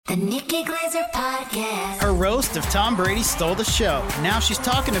The Nikki Glazer Podcast. Her roast of Tom Brady stole the show. Now she's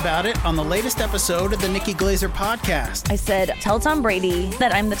talking about it on the latest episode of the Nikki Glazer Podcast. I said, tell Tom Brady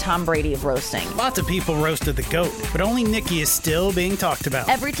that I'm the Tom Brady of roasting. Lots of people roasted the GOAT, but only Nikki is still being talked about.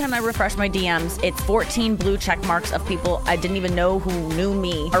 Every time I refresh my DMs, it's 14 blue check marks of people I didn't even know who knew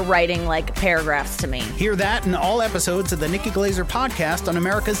me are writing like paragraphs to me. Hear that in all episodes of the Nikki Glazer Podcast on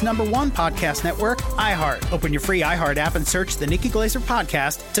America's #1 podcast network, iHeart. Open your free iHeart app and search the Nikki Glazer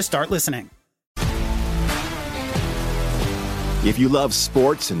Podcast to start listening. If you love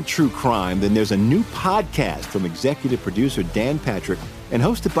sports and true crime, then there's a new podcast from executive producer Dan Patrick and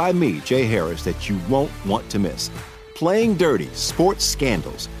hosted by me, Jay Harris, that you won't want to miss. Playing Dirty: Sports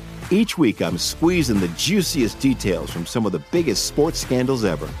Scandals. Each week, I'm squeezing the juiciest details from some of the biggest sports scandals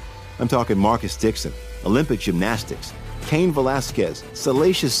ever. I'm talking Marcus Dixon, Olympic gymnastics, Cain Velasquez,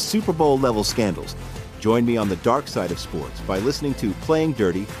 salacious Super Bowl-level scandals. Join me on the dark side of sports by listening to Playing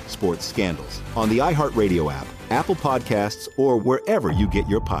Dirty: Sports Scandals on the iHeartRadio app, Apple Podcasts, or wherever you get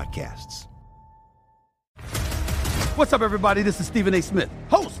your podcasts. What's up, everybody? This is Stephen A. Smith,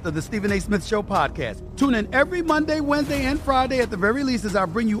 host of the Stephen A. Smith Show podcast. Tune in every Monday, Wednesday, and Friday at the very least as I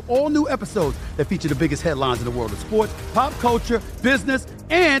bring you all new episodes that feature the biggest headlines in the world of sports, pop culture, business,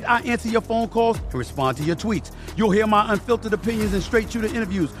 and I answer your phone calls and respond to your tweets. You'll hear my unfiltered opinions and straight-shooter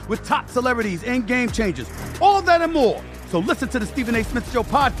interviews with top celebrities and game changers. All that and more. So listen to the Stephen A. Smith Show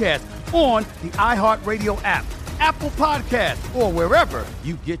podcast on the iHeartRadio app, Apple Podcasts, or wherever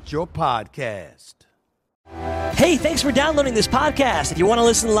you get your podcast. Hey, thanks for downloading this podcast. If you want to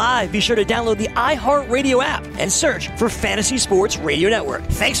listen live, be sure to download the iHeartRadio app and search for Fantasy Sports Radio Network.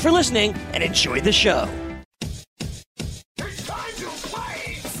 Thanks for listening and enjoy the show. It's time to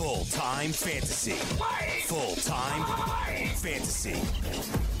play full-time fantasy. Full-time fantasy.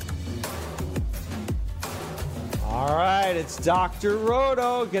 All right, it's Dr.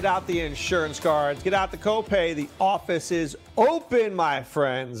 Roto. Get out the insurance cards. Get out the copay. The office is open, my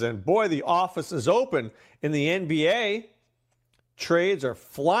friends. And boy, the office is open in the NBA. Trades are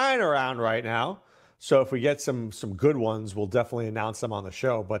flying around right now. So if we get some good ones, we'll definitely announce them on the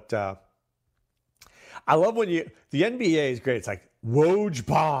show. But I love when the NBA is great. It's like Woj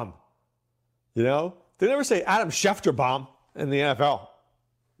bomb. You know? They never say Adam Schefter bomb in the NFL.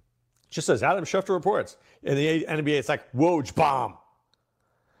 It just says Adam Schefter reports. In the NBA, it's like Woj bomb.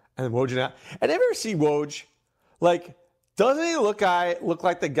 And then Woj and I never see Woj. Like, doesn't he look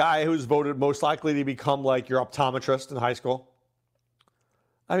like the guy who's voted most likely to become like your optometrist in high school?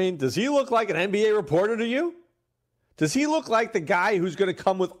 I mean, does he look like an NBA reporter to you? Does he look like the guy who's going to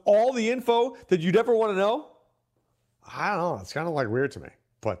come with all the info that you'd ever want to know? I don't know. It's kind of like weird to me.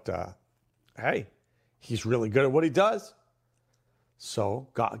 But, hey, he's really good at what he does. So,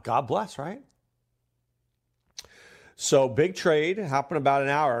 God bless, right? So, big trade happened about an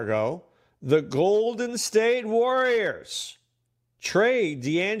hour ago. The Golden State Warriors trade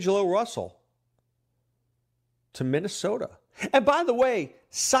D'Angelo Russell to Minnesota. And by the way,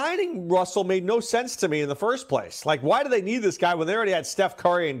 signing Russell made no sense to me in the first place. Like, why do they need this guy when they already had Steph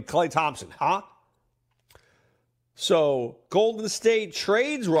Curry and Klay Thompson, huh? So, Golden State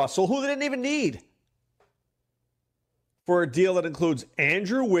trades Russell, who they didn't even need, for a deal that includes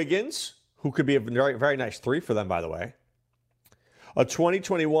Andrew Wiggins, who could be a very, very nice 3 for them, by the way, a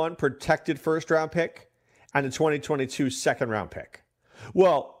 2021 protected first-round pick, and a 2022 second-round pick.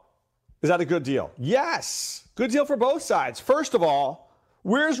 Well, is that a good deal? Yes. Good deal for both sides. First of all,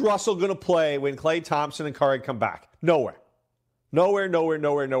 where's Russell going to play when Klay Thompson and Curry come back? Nowhere.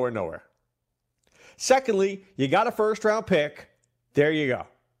 Nowhere. Secondly, you got a first-round pick. There you go.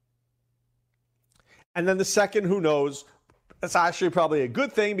 And then the second, who knows? That's actually probably a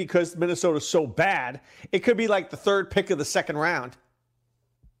good thing because Minnesota's so bad. It could be like the third pick of the second round.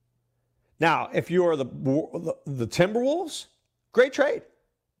 Now, if you're the Timberwolves, great trade.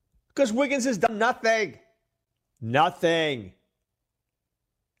 Because Wiggins has done nothing. Nothing.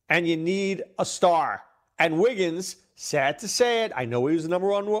 And you need a star. And Wiggins, sad to say it, I know he was the number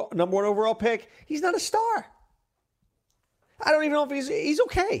one overall pick. He's not a star. I don't even know if he's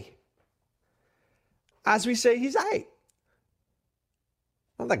okay. As we say, he's aight.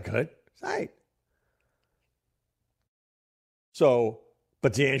 Not that good. He's aight. So,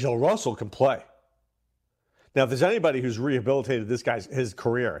 but D'Angelo Russell can play. Now, if there's anybody who's rehabilitated his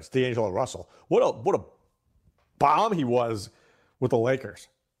career, it's D'Angelo Russell. What a bomb he was with the Lakers.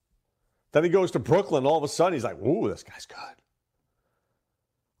 Then he goes to Brooklyn. All of a sudden, he's like, "Ooh, this guy's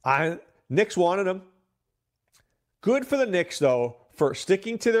good." Knicks wanted him. Good for the Knicks, though, for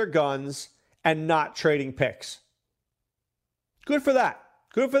sticking to their guns and not trading picks. Good for that.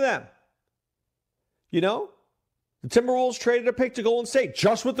 Good for them. You know? The Timberwolves traded a pick to Golden State,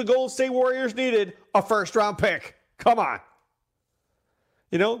 just what the Golden State Warriors needed, a first-round pick. Come on.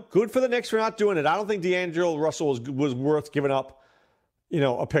 You know, good for the Knicks for not doing it. I don't think D'Angelo Russell was worth giving up,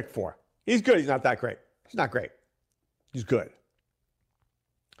 a pick for. He's good. He's not that great. He's not great. He's good.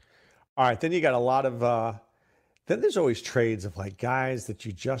 All right, then you got a lot of then there's always trades of like guys that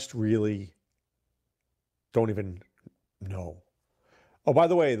you just really don't even know. Oh, by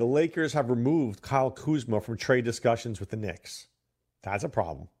the way, the Lakers have removed Kyle Kuzma from trade discussions with the Knicks. That's a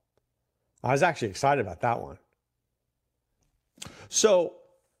problem. I was actually excited about that one. So,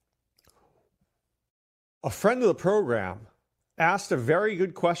 a friend of the program asked a very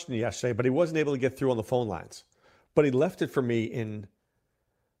good question yesterday, but he wasn't able to get through on the phone lines. But he left it for me in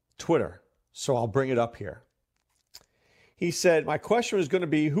Twitter, so I'll bring it up here. He said, my question was going to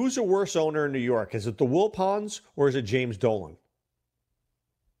be, who's a worse owner in New York? Is it the Wilpons or is it James Dolan?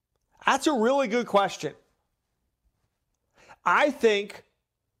 That's a really good question. I think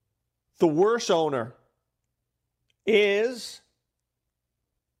the worst owner is,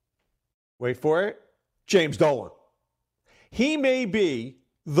 wait for it, James Dolan. He may be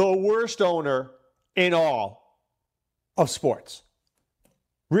the worst owner in all of sports.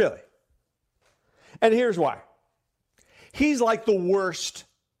 Really. And here's why. He's like the worst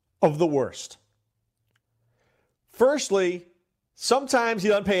of the worst. Firstly, sometimes he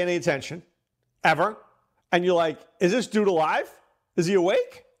doesn't pay any attention, ever. And you're like, is this dude alive? Is he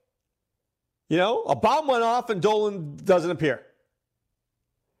awake? A bomb went off and Dolan doesn't appear.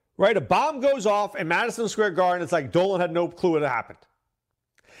 Right? A bomb goes off in Madison Square Garden. It's like Dolan had no clue what had happened.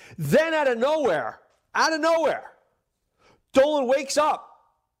 Then out of nowhere, Dolan wakes up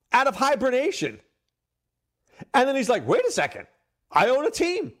out of hibernation. And then he's like, wait a second. I own a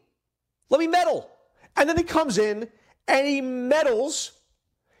team. Let me meddle. And then he comes in and he meddles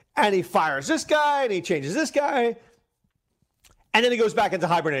and he fires this guy and he changes this guy. And then he goes back into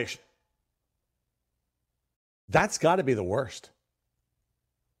hibernation. That's got to be the worst.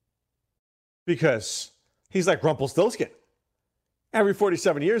 Because he's like Rumpelstiltskin. Every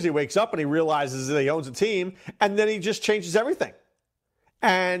 47 years he wakes up and he realizes that he owns a team and then he just changes everything.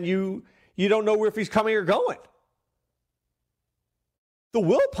 And you don't know if he's coming or going. The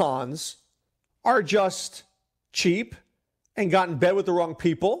Wilpons are just cheap and got in bed with the wrong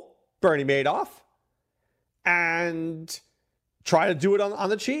people, Bernie Madoff, and try to do it on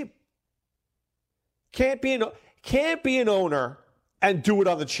the cheap. Can't be an owner and do it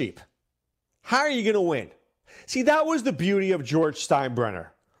on the cheap. How are you going to win? See, that was the beauty of George Steinbrenner.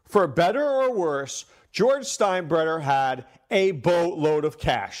 For better or worse, George Steinbrenner had a boatload of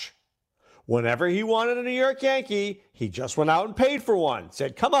cash. Whenever he wanted a New York Yankee, he just went out and paid for one.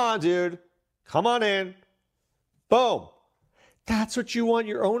 Said, come on, dude. Come on in. Boom. That's what you want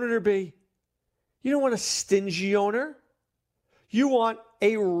your owner to be. You don't want a stingy owner. You want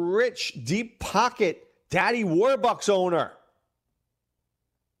a rich, deep pocket, Daddy Warbucks owner.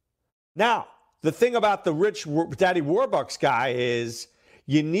 Now, the thing about the rich Daddy Warbucks guy is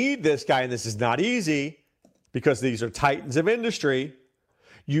you need this guy, and this is not easy because these are titans of industry.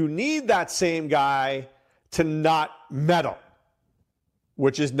 You need that same guy to not meddle,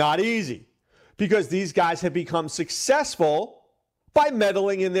 which is not easy because these guys have become successful by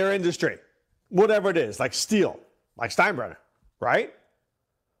meddling in their industry, whatever it is, like steel, like Steinbrenner, right?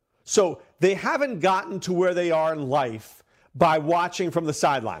 So they haven't gotten to where they are in life by watching from the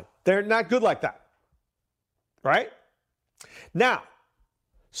sideline. They're not good like that, right? Now,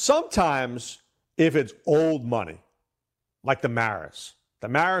 sometimes if it's old money, like the Maras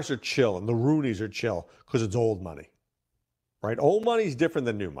are chill and the Rooneys are chill because it's old money, right? Old money is different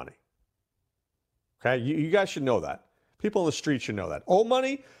than new money. Okay, you guys should know that. People on the street should know that. Old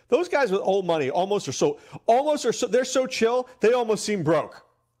money, those guys with old money they're so chill, they almost seem broke.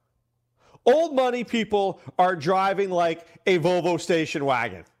 Old money people are driving like a Volvo station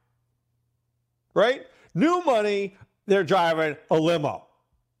wagon, right? New money, they're driving a limo.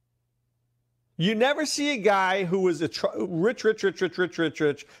 You never see a guy who was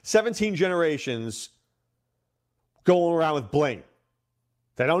rich, 17 generations going around with bling.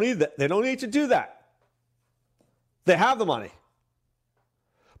 They don't need that. They don't need to do that. They have the money.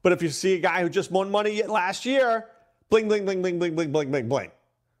 But if you see a guy who just won money last year, bling, bling, bling, bling, bling, bling, bling, bling, bling.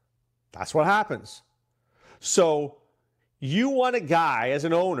 That's what happens. So you want a guy as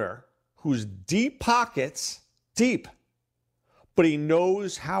an owner who's deep pockets, deep, but he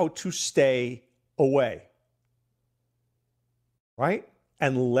knows how to stay away, right?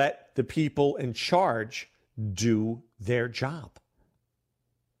 And let the people in charge do their job.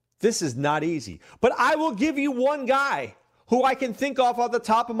 This is not easy. But I will give you one guy who I can think of off the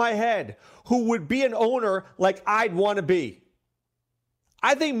top of my head who would be an owner like I'd want to be.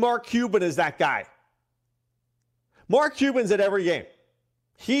 I think Mark Cuban is that guy. Mark Cuban's at every game.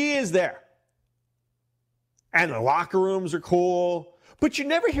 He is there. And the locker rooms are cool. But you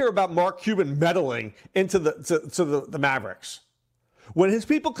never hear about Mark Cuban meddling into the Mavericks. When his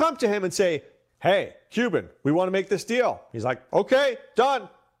people come to him and say, hey, Cuban, we want to make this deal. He's like, okay, done.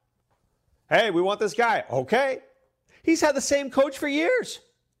 Hey, we want this guy. Okay. He's had the same coach for years.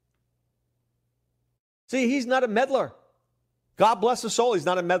 See, he's not a meddler. God bless his soul, he's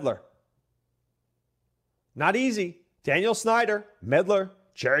not a meddler. Not easy. Daniel Snyder, meddler.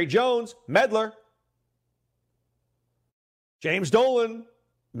 Jerry Jones, meddler. James Dolan,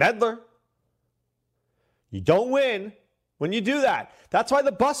 meddler. You don't win when you do that. That's why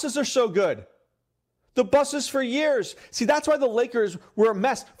the buses are so good. The buses for years. See, that's why the Lakers were a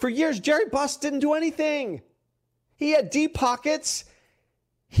mess. For years, Jerry Buss didn't do anything. He had deep pockets.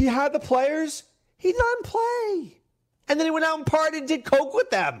 He had the players. He let them play. And then he went out and partied and did coke with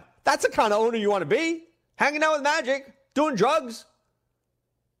them. That's the kind of owner you want to be. Hanging out with Magic, doing drugs.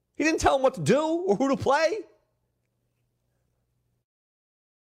 He didn't tell them what to do or who to play.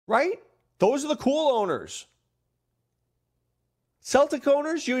 Right? Those are the cool owners. Celtic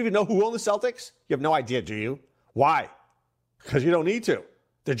owners, you even know who own the Celtics? You have no idea, do you? Why? Because you don't need to.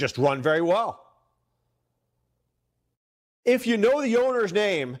 They're just run very well. If you know the owner's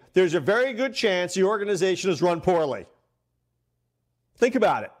name, there's a very good chance the organization is run poorly. Think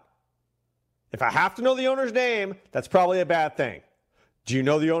about it. If I have to know the owner's name, that's probably a bad thing. Do you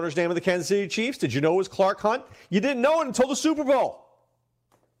know the owner's name of the Kansas City Chiefs? Did you know it was Clark Hunt? You didn't know it until the Super Bowl.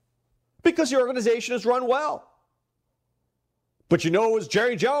 Because the organization is run well. But you know it was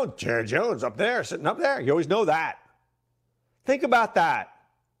Jerry Jones. Jerry Jones up there, sitting up there. You always know that. Think about that.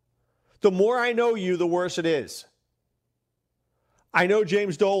 The more I know you, the worse it is. I know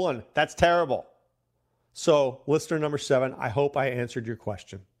James Dolan. That's terrible. So, listener number 7, I hope I answered your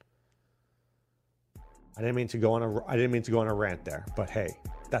question. I didn't mean to go on a rant there, but hey,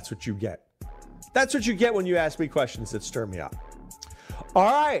 that's what you get. That's what you get when you ask me questions that stir me up. All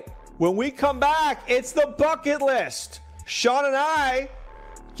right, when we come back, it's the bucket list. Sean and I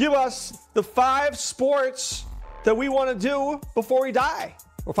give us the 5 sports that we want to do before we die,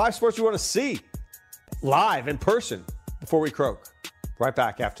 or 5 sports we want to see live in person before we croak. Right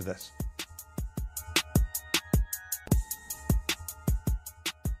back after this.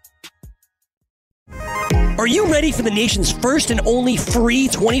 Are you ready for the nation's first and only free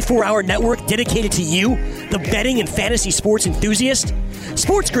 24-hour network dedicated to you, the betting and fantasy sports enthusiast?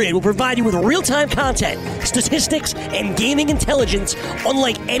 SportsGrid will provide you with real-time content, statistics, and gaming intelligence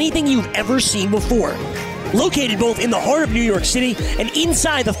unlike anything you've ever seen before. Located both in the heart of New York City and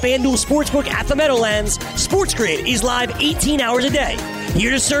inside the FanDuel Sportsbook at the Meadowlands, SportsGrid is live 18 hours a day, here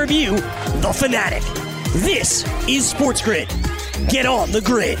to serve you, the fanatic. This is SportsGrid. Get on the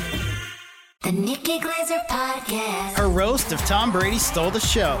grid. The Nikki Glazer Podcast. Her roast of Tom Brady stole the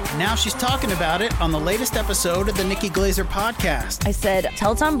show. Now she's talking about it on the latest episode of the Nikki Glazer Podcast. I said,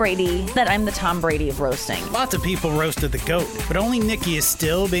 tell Tom Brady that I'm the Tom Brady of roasting. Lots of people roasted the GOAT, but only Nikki is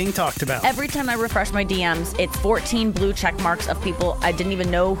still being talked about. Every time I refresh my DMs, it's 14 blue check marks of people I didn't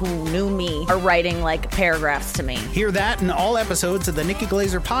even know who knew me are writing like paragraphs to me. Hear that in all episodes of the Nikki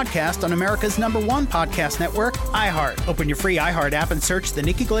Glazer Podcast on America's #1 podcast network, iHeart. Open your free iHeart app and search the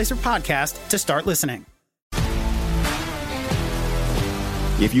Nikki Glazer Podcast to start listening.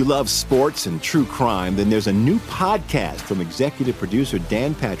 If you love sports and true crime, then there's a new podcast from executive producer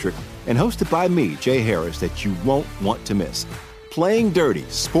Dan Patrick and hosted by me, Jay Harris, that you won't want to miss. Playing Dirty: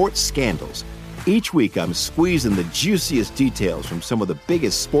 Sports Scandals. Each week, I'm squeezing the juiciest details from some of the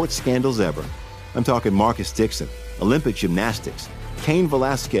biggest sports scandals ever. I'm talking Marcus Dixon, Olympic gymnastics, Cain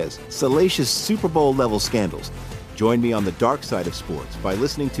Velasquez, salacious Super Bowl-level scandals. Join me on the dark side of sports by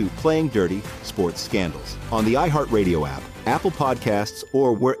listening to Playing Dirty: Sports Scandals on the iHeartRadio app, Apple Podcasts,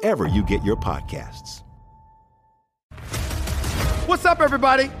 or wherever you get your podcasts. What's up,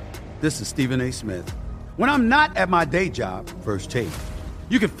 everybody? This is Stephen A. Smith. When I'm not at my day job, First Take,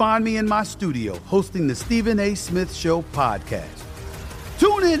 you can find me in my studio hosting the Stephen A. Smith Show podcast.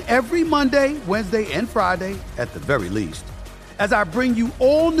 Tune in every Monday, Wednesday, and Friday, at the very least, as I bring you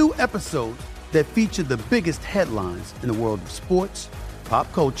all new episodes that feature the biggest headlines in the world of sports,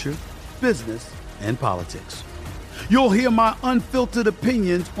 pop culture, business, and politics. You'll hear my unfiltered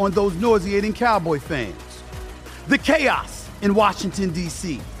opinions on those nauseating Cowboy fans, the chaos in Washington,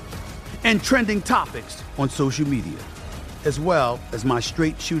 D.C., and trending topics on social media, as well as my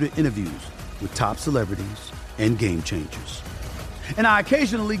straight shooter interviews with top celebrities and game changers. And I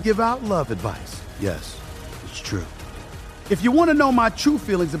occasionally give out love advice. Yes, it's true. If you want to know my true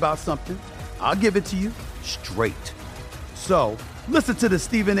feelings about something, I'll give it to you straight. So, listen to the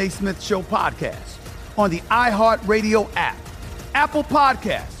Stephen A. Smith Show podcast on the iHeartRadio app, Apple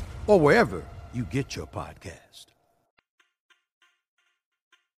Podcasts, or wherever you get your podcast.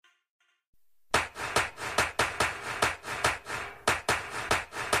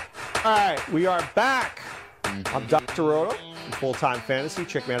 All right, we are back. I'm Dr. Roto from Full Time Fantasy.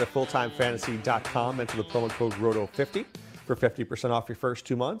 Check me out at fulltimefantasy.com. Enter the promo code ROTO50 for 50% off your first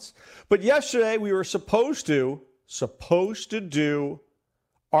 2 months. But yesterday we were supposed to do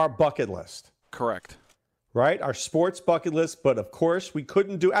our bucket list. Correct. Right? Our sports bucket list, but of course we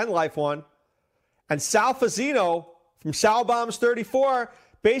couldn't do, and Life One. And Sal Fazzino from Sal Bombs 34,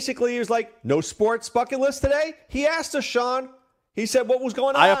 basically he was like, no sports bucket list today? He asked us, Sean. He said, what was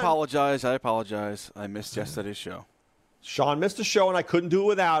going on? I apologize. I missed yesterday's show. Sean missed the show, and I couldn't do it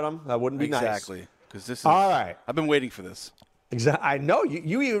without him. That wouldn't be nice. Exactly. Because this is, all right. I've been waiting for this. Exactly. I know.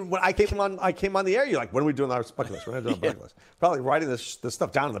 You even, when I came on the air, you're like, when are we doing our bucket list? When are we doing our bucket list? Probably writing this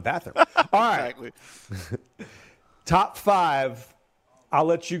stuff down in the bathroom. All right. Exactly. Top 5. I'll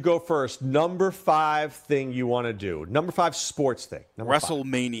let you go first. Number 5 thing you want to do. Number 5 sports thing.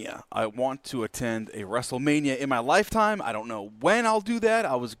 WrestleMania. 5. I want to attend a WrestleMania in my lifetime. I don't know when I'll do that.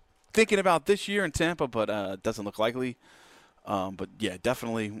 I was thinking about this year in Tampa, but it doesn't look likely. But, yeah,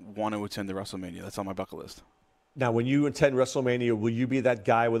 definitely want to attend the WrestleMania. That's on my bucket list. Now, when you attend WrestleMania, will you be that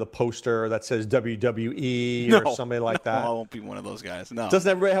guy with a poster that says WWE or somebody like that? No, I won't be one of those guys. No.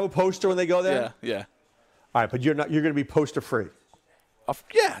 Doesn't everybody have a poster when they go there? Yeah. All right, but you're going to be poster free.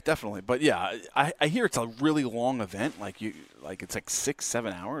 Yeah, definitely. But yeah, I hear it's a really long event. It's like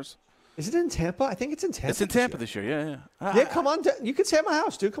 6-7 hours. Is it in Tampa? I think it's in Tampa. It's in Tampa this year. Yeah. Yeah, come on. You can stay at my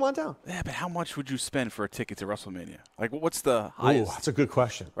house, dude. Come on down. Yeah, but how much would you spend for a ticket to WrestleMania? Like, what's the highest? Ooh, that's a good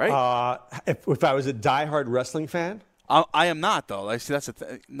question. Right? If I was a diehard wrestling fan, I am not though. I see that's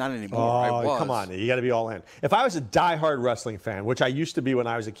not anymore. I was. Come on, you got to be all in. If I was a diehard wrestling fan, which I used to be when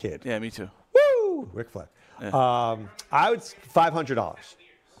I was a kid. Yeah, me too. Woo, Ric Flair. Yeah. I would $500.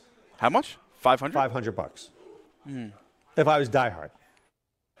 How much? $500? $500. If I was diehard.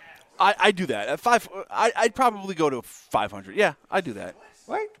 I do that. At I'd probably go to 500. Yeah, I do that.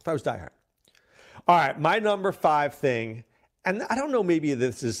 Right? If I was diehard. All right, my number 5 thing, and I don't know, maybe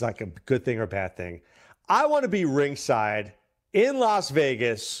this is like a good thing or a bad thing. I want to be ringside in Las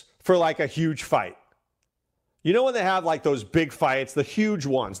Vegas for like a huge fight. You know when they have like those big fights, the huge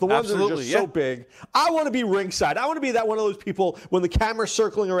ones, the ones that are just so big. I want to be ringside. I want to be that one of those people when the camera's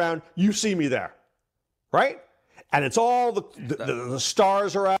circling around, you see me there, right? And it's all the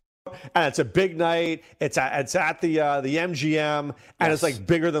stars are out, and it's a big night. It's at the MGM, and it's like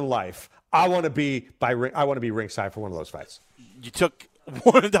bigger than life. I want to be ringside for one of those fights. You took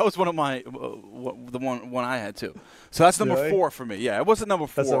one. That was one of my the one I had too. So that's number 4 for me. Yeah, it wasn't number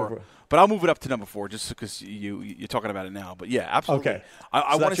 4. But I'll move it up to number 4 just because you're talking about it now. But, yeah, absolutely. Okay.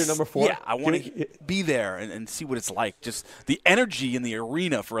 So that's your number 4? Yeah, I want to be there and see what it's like. Just the energy in the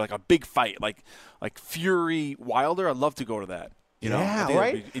arena for, like, a big fight. Like Fury, Wilder, I'd love to go to that. You know? Yeah,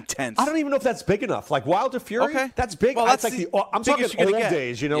 right? Intense. I don't even know if that's big enough. Like Wilder Fury, that's big. Well, that's like I'm talking old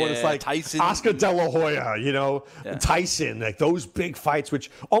days, when it's like Tyson, Oscar De La Hoya, Tyson, like those big fights, which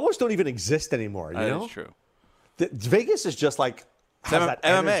almost don't even exist anymore, you know? That's true. Vegas is just like has that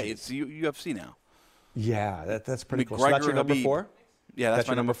MMA. energy. It's UFC now. Yeah, that's pretty cool. McGregor, So that's your number 4? Yeah, that's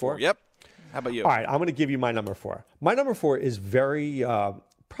my number 4. Yep. How about you? All right, I'm going to give you my number 4. My number 4 is very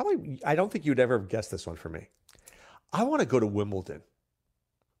probably. I don't think you'd ever guess this one for me. I want to go to Wimbledon.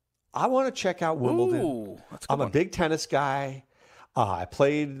 I want to check out Wimbledon. Ooh, that's a I'm a big tennis guy. I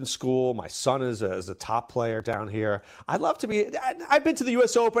played in school. My son is a top player down here. I'd love to be. I've been to the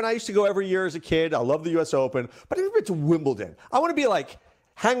U.S. Open. I used to go every year as a kid. I love the U.S. Open. But I've never been to Wimbledon. I want to be like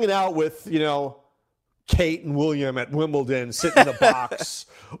hanging out with, Kate and William at Wimbledon, sitting in the box,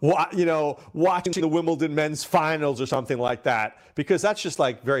 watching the Wimbledon men's finals or something like that. Because that's just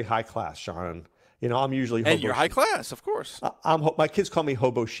like very high class, Sean. I'm usually hobo and you're high class, of course. My kids call me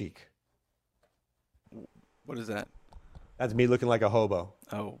hobo chic. What is that? That's me looking like a hobo.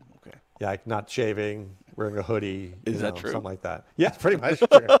 Oh, okay. Yeah, like not shaving, wearing a hoodie. Is that true? Something like that. Yeah, pretty much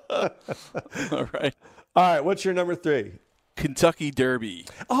true. All right. All right, what's your number 3? Kentucky Derby.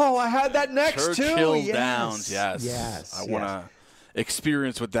 Oh, I had that next too. Churchill Downs, yes. Yes. I want to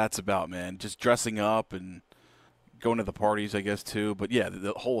experience what that's about, man. Just dressing up and going to the parties, I guess, too. But, yeah,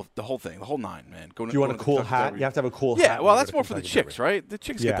 the whole thing, the whole 9, man. Do you want a cool hat? Derby. You have to have a cool hat. Yeah, well, that's more for the chicks, right? The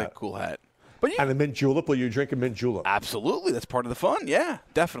chicks get that cool hat. But and the mint julep, will you drink a mint julep? Absolutely. That's part of the fun. Yeah,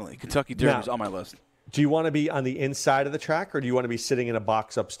 definitely. Kentucky Derby's on my list. Do you want to be on the inside of the track, or do you want to be sitting in a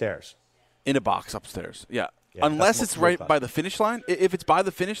box upstairs? In a box upstairs, yeah. Yeah, Unless it's right by the finish line. If it's by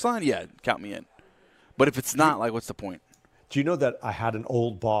the finish line, yeah, count me in. But if it's not, like, what's the point? Do you know that I had an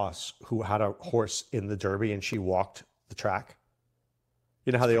old boss who had a horse in the Derby and she walked the track?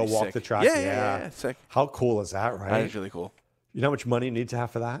 You know how they all walk sick. the track? Yeah, sick. How cool is that, right? That is really cool. You know how much money you need to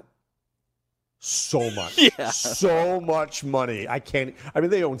have for that? So much. Yeah. So much money.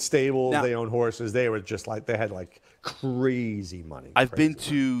 They own stables, Now, they own horses. They were just like, they had like crazy money. I've been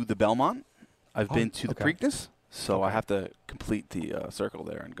to the Belmont. I've been to the okay. Preakness. So I have to complete the circle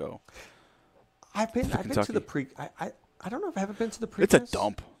there and go. I've been to Kentucky. the I don't know if I haven't been to the Preakness. It's a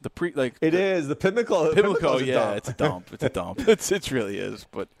dump. It is. The Pimlico. Pimlico, Pimlico's a yeah, dump. it's a dump. It's a dump. It really is.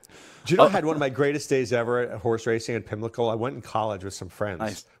 But do you know I had one of my greatest days ever at horse racing at Pimlico? I went in college with some friends.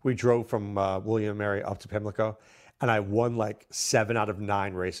 Nice. We drove from William and Mary up to Pimlico, and I won like 7 out of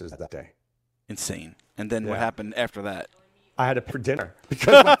 9 races that day. insane. And then what happened after that? I had to pay for dinner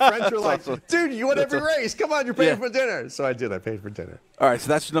because my friends were like, dude, you won every race. Come on, you're paying for dinner. So I did. I paid for dinner. All right, so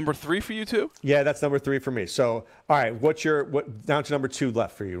that's number 3 for you too? Yeah, that's number 3 for me. So, all right, down to number 2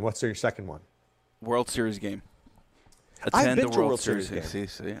 left for you? What's your second one? World Series game. I've been to a World Series game.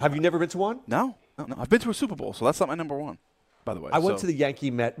 Yeah. Have you never been to one? No. I've been to a Super Bowl, so that's not my number 1, by the way. I went to the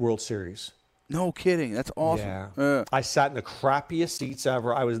Yankee Met World Series. No kidding. That's awesome. Yeah. I sat in the crappiest seats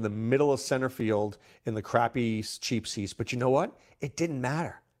ever. I was in the middle of center field in the crappy, cheap seats. But you know what? It didn't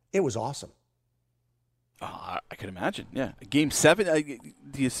matter. It was awesome. I can imagine, yeah. Game 7,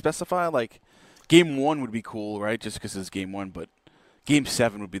 do you specify, like, Game 1 would be cool, right, just because it's Game 1, but Game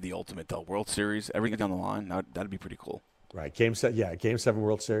 7 would be the ultimate, though. World Series, everything down the line, that'd be pretty cool. Right, Game 7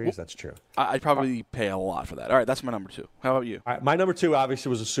 World Series, that's true. I'd probably pay a lot for that. All right, that's my number 2. How about you? All right, my number 2 obviously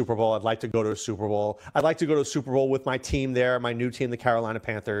was a Super Bowl. I'd like to go to a Super Bowl. I'd like to go to a Super Bowl with my team there, my new team, the Carolina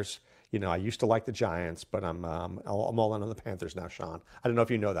Panthers. You know, I used to like the Giants, but I'm all in on the Panthers now, Sean. I don't know if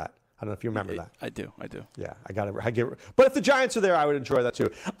you know that. I don't know if you remember that. I do. Yeah, but if the Giants are there, I would enjoy that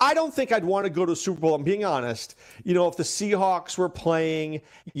too. I don't think I'd want to go to a Super Bowl. I'm being honest. You know, if the Seahawks were playing,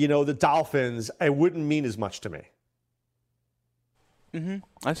 the Dolphins, it wouldn't mean as much to me.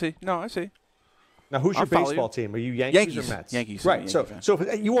 I see. No, I see. Now, who's your baseball team? Are you Yankees or Mets? Yankees. Right. So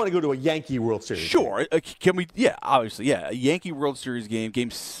if you want to go to a Yankee World Series. Sure. Can we? Yeah, obviously. Yeah, a Yankee World Series game.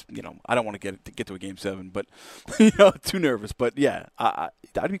 Games. I don't want to get to a Game 7, but too nervous. But yeah,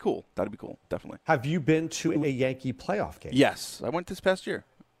 that'd be cool. That'd be cool. Definitely. Have you been to a Yankee playoff game? Yes, I went this past year.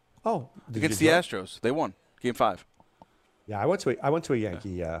 Oh, against the Astros, they won Game 5. Yeah, I went to a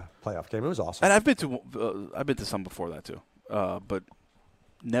Yankee playoff game. It was awesome. And I've been to some before that too, but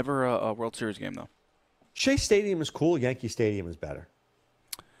never a World Series game though. Shea Stadium is cool. Yankee Stadium is better.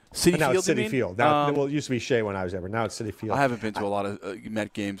 Citi Field. Field, Citi Field. Now, it used to be Shea when I was there, but now it's Citi Field. I haven't been to a lot of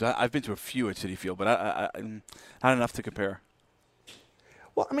Met games. I've been to a few at Citi Field, but I not enough to compare.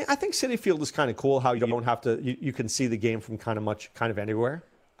 Well, I mean, I think Citi Field is kind of cool. How you don't have to. You can see the game from kind of anywhere.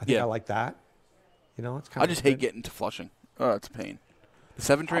 I think I like that. It's kind. I just hate getting to Flushing. Oh, it's a pain. The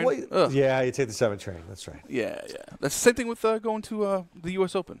 7 train? Yeah, you take the 7 train. That's right. Yeah. That's the same thing with going to the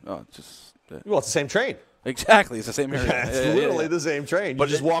U.S. Open. Well, it's the same train. Exactly. It's the same area. Yeah, it's literally the same train. But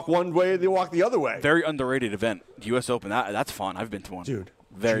you just walk one way, they walk the other way. Very underrated event. U.S. Open. That's fun. I've been to one. Dude,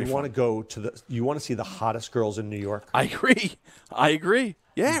 very you want to go to you want to see the hottest girls in New York? I agree.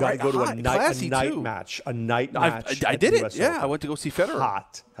 Yeah, you got to go to a night match. A night match. I did it. Yeah, I went to go see Federer.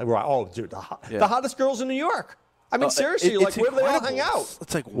 Hot. Oh, dude, the hottest girls in New York. I mean, seriously, where do they all hang out?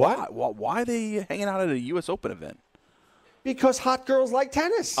 It's like, why are they hanging out at a U.S. Open event? Because hot girls like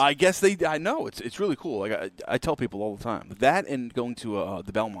tennis. I guess I know. It's really cool. Like I tell people all the time. That and going to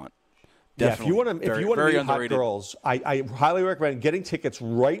the Belmont. Definitely. Yeah, if you want to meet hot girls, I highly recommend getting tickets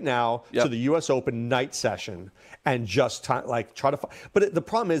right now to the U.S. Open night session and just try to find. But the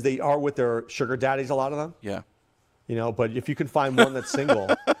problem is they are with their sugar daddies, a lot of them. Yeah. But if you can find one that's single,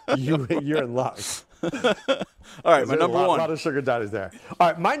 you're in luck. All right, my number 1. A lot of sugar daddies there. All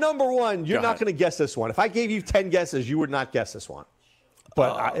right, my number 1, you're not going to guess this one. If I gave you 10 guesses, you would not guess this one.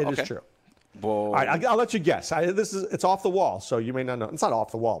 But it is true. Whoa. All right, I'll let you guess. It's off the wall, so you may not know. It's not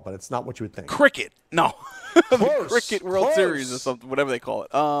off the wall, but it's not what you would think. Cricket. No. Close. Cricket World Series or something, whatever they call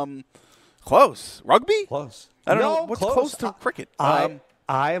it. Close. Rugby? Close. I don't know. What's close to cricket? I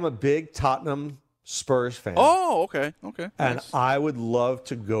am a big Tottenham Spurs fan. Oh, okay. And nice. I would love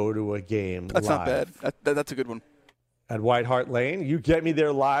to go to a game That's live. not bad. That's a good one. At White Hart Lane. You get me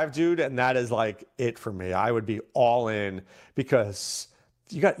there live, dude, and that is like it for me. I would be all in because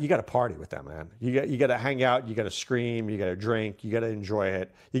you got to party with them, man. You got to hang out, you got to scream, you got to drink, you got to enjoy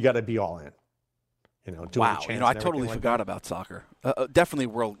it. You got to be all in. Wow. I totally forgot about soccer. Definitely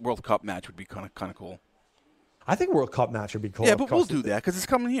World Cup match would be kind of cool. I think World Cup match would be cool. Yeah, but we'll do that because it's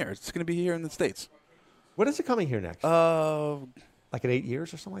coming here. It's going to be here in the States. When is it coming here next? Like in 8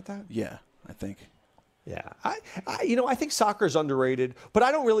 years or something like that? Yeah, I think. Yeah. I think soccer is underrated, but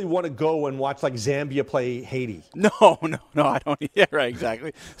I don't really want to go and watch like Zambia play Haiti. No, I don't. Yeah, right,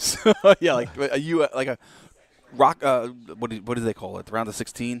 exactly. So yeah, like a rock. What do they call it? The round of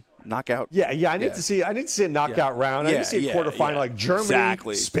 16 knockout. Yeah. I need to see a knockout round. I need to see a quarterfinal like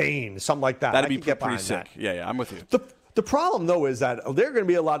Germany, Spain, something like that. That'd be pretty sick. Yeah, I'm with you. The problem though is that there are going to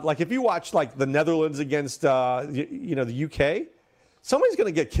be a lot. Like if you watch like the Netherlands against the UK, somebody's going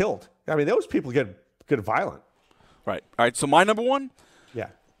to get killed. I mean, those people get violent. Right. All right. So my number one. Yeah.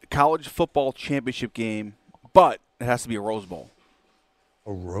 College football championship game, but it has to be a Rose Bowl.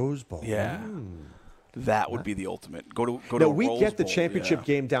 A Rose Bowl. Yeah. That would be the ultimate. Go to a Rose Bowl. Get the championship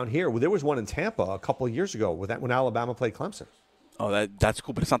game down here. Well, there was one in Tampa a couple of years ago when Alabama played Clemson. Oh, that's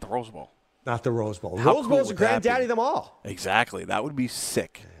cool, but it's not the Rose Bowl. Not the Rose Bowl. How Rose Bowl's a granddaddy of them all. Exactly. That would be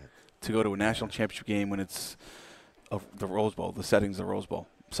sick to go to a national championship game when it's the Rose Bowl, the settings of the Rose Bowl.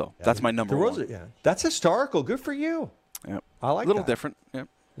 So that's my number one. Yeah, that's historical. Good for you. Yep. I like a little that. Different. Yep.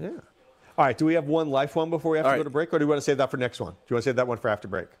 Yeah. All right. Do we have one life one before we have to go to break, or do you want to save that for next one? Do you want to save that one for after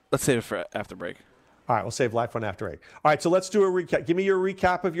break? Let's save it for after break. All right. We'll save life one after break. All right. So let's do a recap. Give me your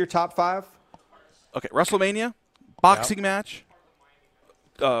recap of your top 5. Okay. WrestleMania, boxing match,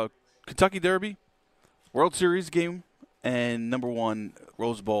 Kentucky Derby, World Series game, and number 1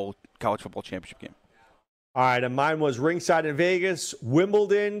 Rose Bowl college football championship game. All right, and mine was ringside in Vegas,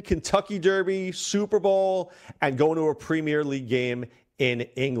 Wimbledon, Kentucky Derby, Super Bowl, and going to a Premier League game in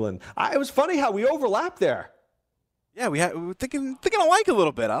England. It was funny how we overlapped there. Yeah, we were thinking alike a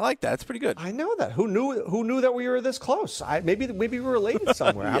little bit. I like that. It's pretty good. I know that. Who knew that we were this close? Maybe we were related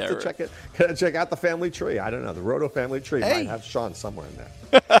somewhere. I have to check out the family tree. I don't know. The Roto family tree might have Sean somewhere in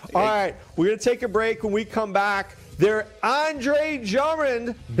there. All right, we're going to take a break. When we come back, Andre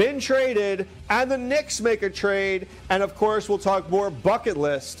Drummond been traded, and the Knicks make a trade. And, of course, we'll talk more bucket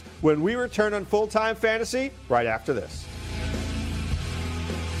list when we return on Full-Time Fantasy right after this.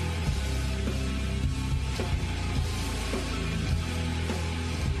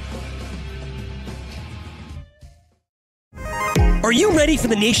 Are you ready for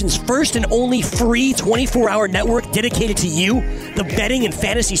the nation's first and only free 24-hour network dedicated to you, the betting and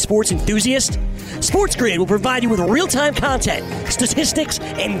fantasy sports enthusiast? SportsGrid will provide you with real-time content, statistics,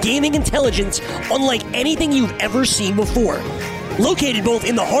 and gaming intelligence unlike anything you've ever seen before. Located both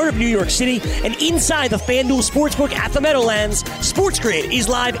in the heart of New York City and inside the FanDuel Sportsbook at the Meadowlands, SportsGrid is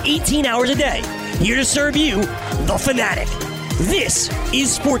live 18 hours a day, here to serve you, the fanatic. This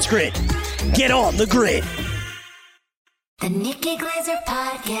is SportsGrid. Get on the grid. The Nikki Glazer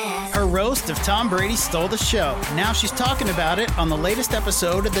Podcast. Her roast of Tom Brady stole the show. Now she's talking about it on the latest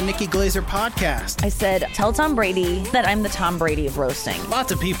episode of the Nikki Glazer Podcast. I said, tell Tom Brady that I'm the Tom Brady of roasting.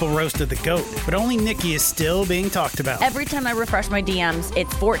 Lots of people roasted the GOAT, but only Nikki is still being talked about. Every time I refresh my DMs,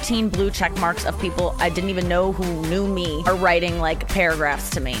 it's 14 blue check marks of people I didn't even know who knew me are writing like paragraphs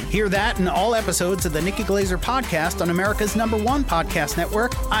to me. Hear that in all episodes of the Nikki Glazer Podcast on America's #1 podcast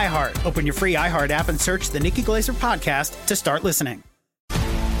network, iHeart. Open your free iHeart app and search the Nikki Glazer Podcast to start listening.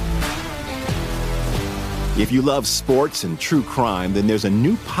 If you love sports and true crime, then there's a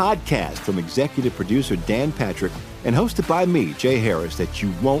new podcast from executive producer Dan Patrick and hosted by me, Jay Harris, that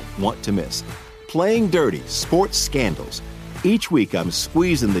you won't want to miss. Playing Dirty: Sports Scandals. Each week, I'm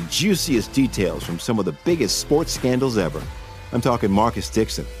squeezing the juiciest details from some of the biggest sports scandals ever. I'm talking Marcus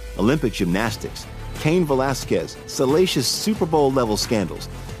Dixon, Olympic gymnastics, Cain Velasquez, salacious Super Bowl-level scandals.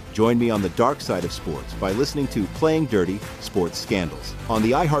 Join me on the dark side of sports by listening to Playing Dirty: Sports Scandals on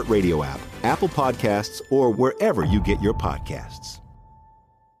the iHeartRadio app, Apple Podcasts, or wherever you get your podcasts.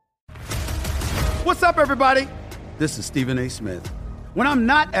 What's up, everybody? This is Stephen A. Smith. When I'm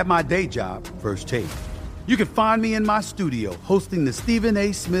not at my day job, First Take, you can find me in my studio hosting the Stephen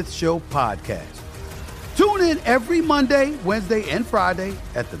A. Smith Show podcast. Tune in every Monday, Wednesday, and Friday,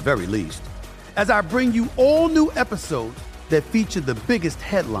 at the very least, as I bring you all new episodes that feature the biggest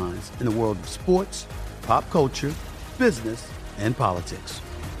headlines in the world of sports, pop culture, business, and politics.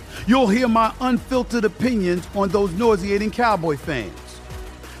 You'll hear my unfiltered opinions on those nauseating Cowboy fans,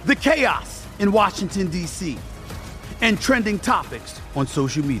 the chaos in Washington, D.C., and trending topics on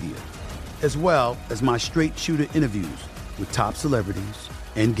social media, as well as my straight shooter interviews with top celebrities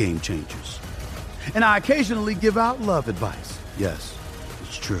and game changers. And I occasionally give out love advice. Yes,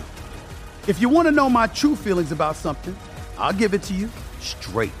 it's true. If you want to know my true feelings about something, I'll give it to you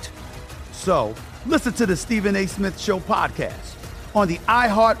straight. So, listen to the Stephen A. Smith Show podcast on the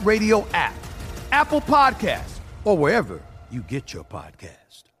iHeartRadio app, Apple Podcasts, or wherever you get your podcast.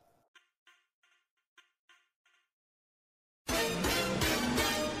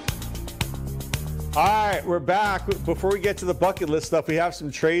 All right, we're back. Before we get to the bucket list stuff, we have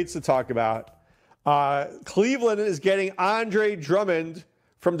some trades to talk about. Cleveland is getting Andre Drummond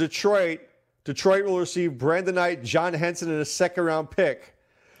from Detroit. Detroit will receive Brandon Knight, John Henson, and a second-round pick.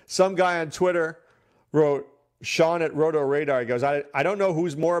 Some guy on Twitter wrote, Sean at Roto Radar, he goes, I don't know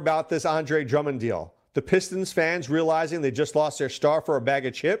who's more about this Andre Drummond deal. The Pistons fans realizing they just lost their star for a bag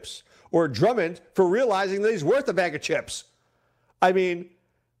of chips, or Drummond for realizing that he's worth a bag of chips. I mean,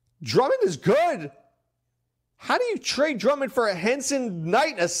 Drummond is good. How do you trade Drummond for a Henson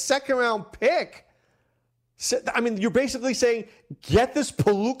Knight, a second-round pick? I mean, you're basically saying, get this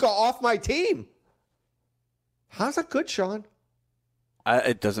Palooka off my team. How's that good, Sean?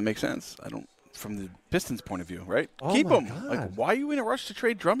 It doesn't make sense. I don't, from the Pistons' point of view, right? Oh Keep my him. God. Like, why are you in a rush to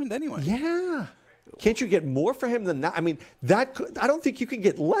trade Drummond anyway? Yeah. Can't you get more for him than that? I mean, I don't think you can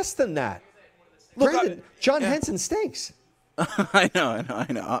get less than that. Look, John Henson stinks. I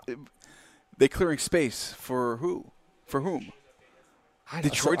know. They're clearing space for who? For whom?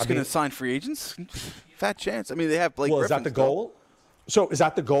 Detroit's going to sign free agents? Fat chance. I mean, they have Blake Griffin. Is that the goal? So is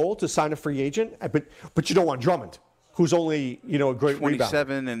that the goal, to sign a free agent? But you don't want Drummond, who's only, a great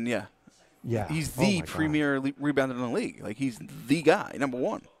 27 rebounder. and Yeah. He's the premier rebounder in the league. Like, he's the guy, number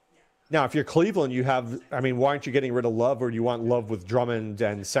one. Now, if you're Cleveland, why aren't you getting rid of Love, or do you want Love with Drummond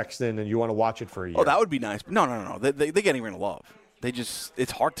and Sexton and you want to watch it for a year? Oh, that would be nice. But no. They're getting rid of Love.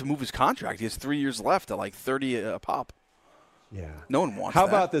 It's hard to move his contract. He has 3 years left at like 30 a pop. Yeah. No one wants How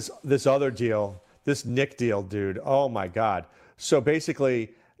that. about this other deal, this Knick deal, dude? Oh, my God. So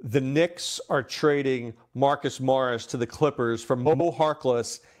basically, the Knicks are trading Marcus Morris to the Clippers for Mo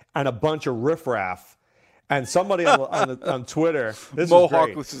Harkless and a bunch of riffraff. And somebody on Twitter, this Mo is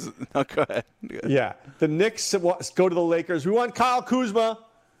great. Harkless is – no, go ahead. Yeah. The Knicks go to the Lakers. We want Kyle Kuzma.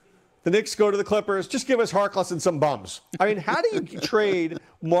 The Knicks go to the Clippers. Just give us Harkless and some bums. I mean, how do you trade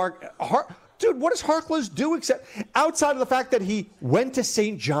Dude, what does Harkless do except outside of the fact that he went to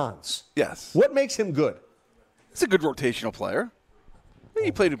St. John's? Yes. What makes him good? He's a good rotational player.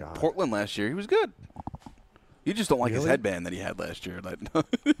 He played in Portland last year. He was good. You just don't like his headband that he had last year.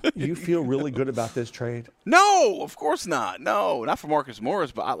 You feel really good about this trade? No, of course not. No, not for Marcus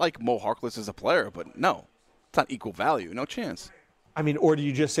Morris, but I like Mo Harkless as a player. But no, it's not equal value. No chance. I mean, or do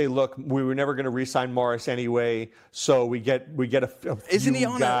you just say, look, we were never going to re-sign Morris anyway, so we get a few Isn't he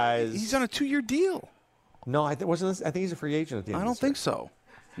on guys. He's on a 2-year deal. No, I think he's a free agent at the end. I don't think so.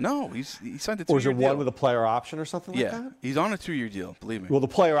 No, he signed a 2-year deal. Or is it one with a player option or something like that? Yeah, he's on a 2-year deal. Believe me. Well, the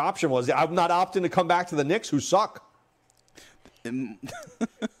player option was, I'm not opting to come back to the Knicks, who suck. There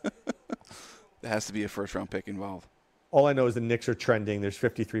has to be a first-round pick involved. All I know is the Knicks are trending. There's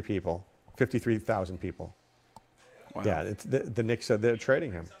 53,000 people. Wow. Yeah, it's the Knicks they're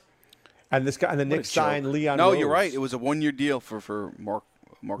trading him, and the Knicks signed Leon. No, Rose. you're right. It was a 1-year deal for Mark.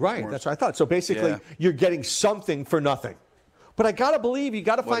 Right, Morris. that's what I thought. So basically, you're getting something for nothing. But I gotta believe you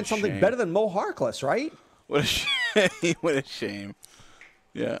gotta find something better than Mo Harkless, right? What a shame! What a shame.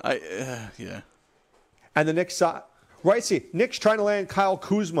 Yeah, yeah. And the Knicks, right? See, Knicks trying to land Kyle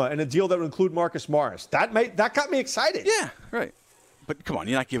Kuzma in a deal that would include Marcus Morris. That got me excited. Yeah, right. But come on,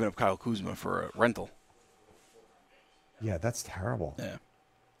 you're not giving up Kyle Kuzma for a rental. Yeah, that's terrible. Yeah.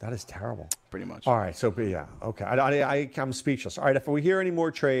 That is terrible. Pretty much. All right, so, yeah, okay. I'm speechless. All right, if we hear any more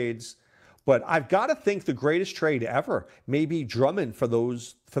trades, but I've got to think the greatest trade ever may be Drummond for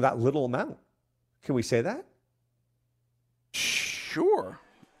that little amount. Can we say that? Sure.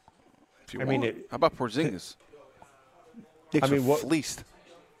 How about Porzingis? Knicks were fleeced.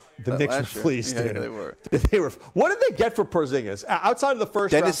 The Knicks were fleeced. Yeah, they were. What did they get for Porzingis outside of the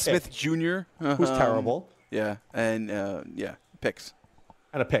first round? Dennis Smith Jr. Who's terrible. Yeah, and picks.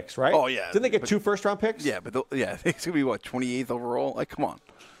 And a picks, right? Oh yeah. Didn't they get 2 first-round picks? Yeah, but it's gonna be 28th overall. Like, come on.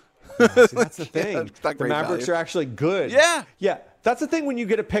 See, that's the thing. The Mavericks are actually good. Yeah. Yeah. That's the thing when you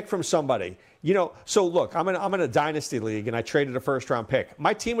get a pick from somebody. So look, I'm in a dynasty league and I traded a first-round pick.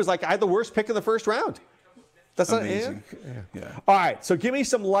 My team was like, I had the worst pick in the first round. That's amazing. Yeah. All right, so give me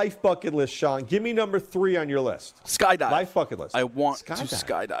some life bucket list, Sean. Give me number 3 on your list. Skydive. Life bucket list. I want to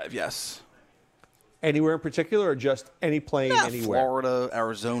skydive, yes. Anywhere in particular or just any plane anywhere? Florida,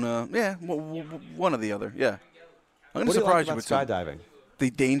 Arizona. Yeah, one or the other. Yeah. I'm going to surprise you with skydiving. The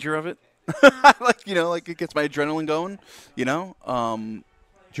danger of it. like it gets my adrenaline going, Do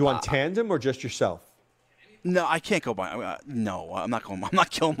you want tandem or just yourself? No, I can't go by. No, I'm not going. I'm not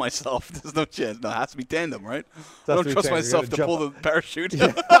killing myself. There's no chance. No, it has to be tandem, right? I don't trust myself to pull the parachute.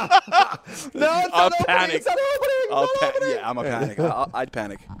 No, I'll panic. I'm a panic. I'd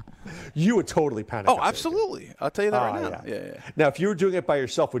panic. You would totally panic. Oh, absolutely. I'll tell you that right now. Yeah. Now, if you were doing it by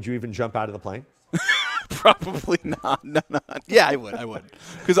yourself, would you even jump out of the plane? Probably not. No. Yeah, I would.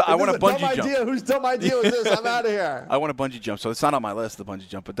 Because I want a bungee jump. Idea. Whose dumb idea was this? I'm out of here. I want a bungee jump, so it's not on my list, the bungee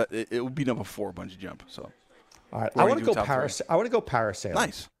jump, but it would be number 4 bungee jump. So, all right, I want to go parasailing.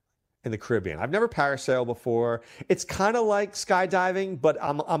 Nice. In the Caribbean, I've never parasailed before. It's kind of like skydiving, but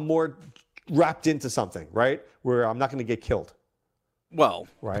I'm more wrapped into something, right? Where I'm not going to get killed. Well,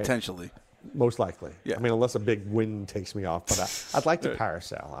 right? Potentially. Most likely. Yeah. I mean, unless a big wind takes me off, but I'd like to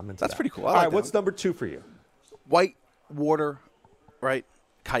parasail. I'm into That's that. pretty cool. All right, what's number 2 for you? White water, right?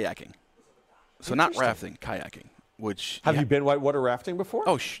 Kayaking. So not rafting, kayaking. Which have you been whitewater rafting before?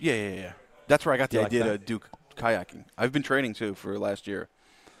 Oh, yeah. That's where I got the idea to do kayaking. I've been training too for last year.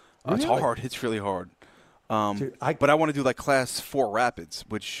 It's hard. It's really hard. Dude, but I want to do like class 4 rapids,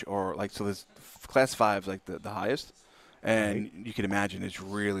 which are like, so there's class 5 is like the highest. And you can imagine it's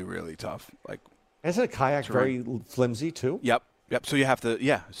really, really tough. Like, isn't a kayak very flimsy too? Yep. So you have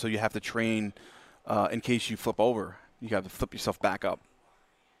to train in case you flip over. You have to flip yourself back up.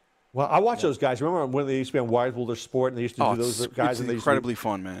 Well, I watch those guys. Remember when they used to be on Wide World of Sport and they used to do those guys? It's incredibly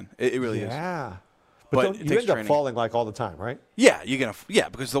fun, man. It really is. Yeah. But you end up falling like all the time, right? Yeah,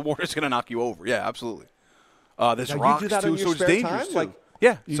 because the water's gonna knock you over. Yeah, absolutely. There's rocks too, so it's dangerous too. Like,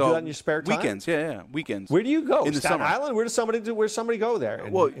 yeah, you do that in your spare time? Weekends, weekends. Where do you go? In the Staten summer. Island? Where's somebody go there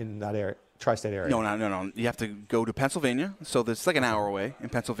in that area, tri-state area? No. You have to go to Pennsylvania. So it's like an hour away. In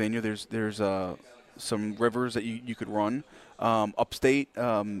Pennsylvania, there's some rivers that you could run. Upstate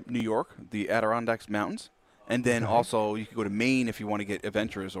New York, the Adirondacks Mountains. And then also you could go to Maine if you want to get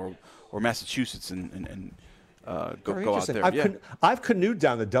adventurous, or Massachusetts and go out there. I've canoed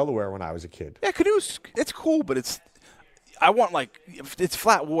down the Delaware when I was a kid. Yeah, canoes, it's cool, but I want, like, if it's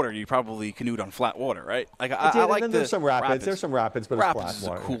flat water, you probably canoed on flat water, right? Like, I like there's some rapids. There's some rapids, but it's flat is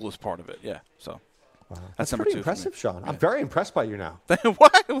water. the coolest part of it, yeah. So that's number pretty 2 impressive, Sean. I'm very impressed by you now.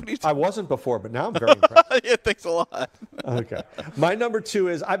 What? I wasn't before, but now I'm very impressed. Yeah, thanks a lot. Okay. My number 2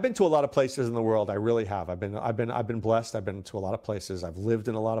 is I've been to a lot of places in the world. I really have. I've been blessed. I've been to a lot of places. I've lived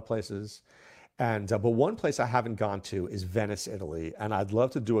in a lot of places. And but one place I haven't gone to is Venice, Italy, and I'd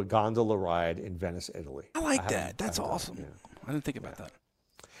love to do a gondola ride in Venice, Italy. I like that. That's awesome. I didn't think about that.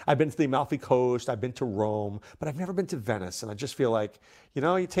 I've been to the Amalfi Coast. I've been to Rome, but I've never been to Venice. And I just feel like,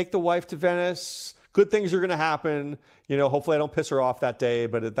 you take the wife to Venice, good things are going to happen. Hopefully I don't piss her off that day,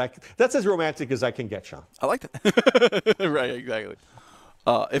 but that's as romantic as I can get, Sean. I like that. Right, exactly.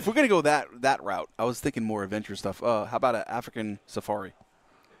 If we're going to go that route, I was thinking more adventure stuff. How about an African safari?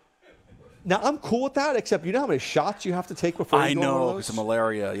 Now, I'm cool with that, except you know how many shots you have to take before you go on those? I know, because of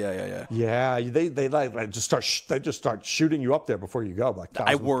malaria. Yeah. Yeah, they just start shooting you up there before you go. Like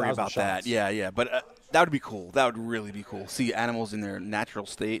I worry about shots. that. Yeah. But that would be cool. That would really be cool. See animals in their natural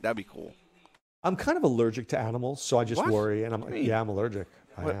state. That'd be cool. I'm kind of allergic to animals, so I just worry. And I'm allergic.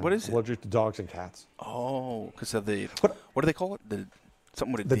 What is it? I'm allergic to dogs and cats. Oh, because of the what do they call it?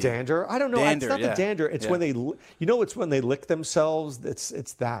 Something with the dander. I don't know. Dander, it's not the dander. It's when they, it's when they lick themselves.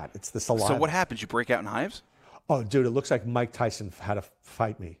 It's that. It's the saliva. So what happens? You break out in hives? Oh, dude, it looks like Mike Tyson had to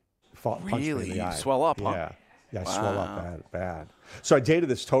fight me. Punched me in the eye. You swell up, huh? Yeah, I swell up bad. So I dated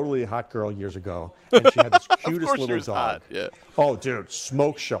this totally hot girl years ago, and she had this cutest little dog. Hot, yeah. Oh, dude,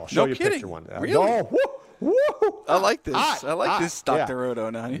 smoke show. I'll show you a picture one day. Really? Oh, woo. I like this. Hot, I like this, Dr.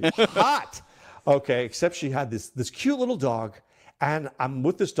 Roto. Hot. Okay, except she had this cute little dog. And I'm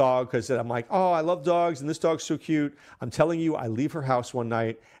with this dog because I'm like, oh, I love dogs, and this dog's so cute. I'm telling you, I leave her house one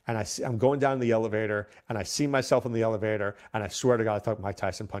night, and I'm going down the elevator, and I see myself in the elevator, and I swear to God, I thought Mike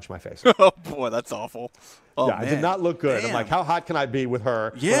Tyson punched my face. Oh, boy, that's awful. Oh, yeah, man. It did not look good. Damn. I'm like, how hot can I be with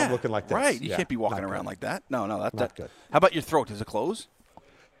her when I'm looking like this? Right. You can't be walking around like that. No, that's not good. How about your throat? Does it close?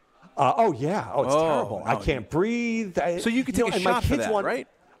 Oh, yeah. Oh, it's terrible. No. I can't breathe. So you could take a shot for that, right?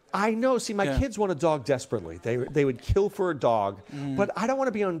 I know. See, my kids want a dog desperately. They would kill for a dog, but I don't want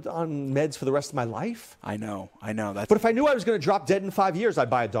to be on meds for the rest of my life. I know. But if I knew I was going to drop dead in 5 years, I'd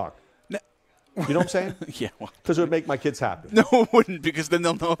buy a dog. No. You know what I'm saying? Yeah. Because it would make my kids happy. No, it wouldn't, because then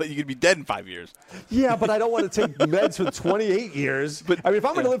they'll know that you could be dead in 5 years. Yeah, but I don't want to take meds for 28 years. But I mean, if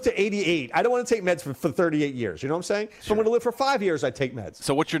I'm going to live to 88, I don't want to take meds for 38 years. You know what I'm saying? Sure. If I'm going to live for 5 years, I take meds.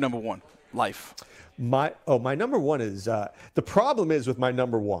 So what's your number one? Life. My number one is the problem is with my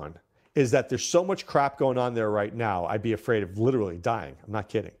number one is that there's so much crap going on there right now, I'd be afraid of literally dying. I'm not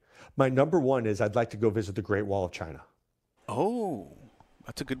kidding. My number one is I'd like to go visit the Great Wall of China. Oh,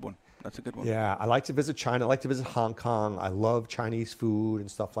 that's a good one. Yeah, I like to visit China. I like to visit Hong Kong. I love Chinese food and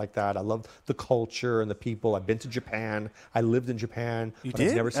stuff like that. I love the culture and the people. I've been to Japan. I lived in Japan. You did?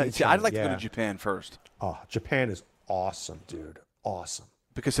 I've never seen China. I'd like to go to Japan first. Oh, Japan is awesome, dude. Awesome.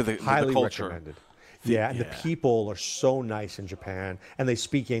 Because of the Highly culture. Recommended. Yeah, and the people are so nice in Japan, and they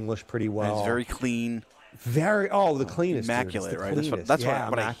speak English pretty well. And it's very clean. The cleanest. Immaculate, dude. right? Cleanest. That's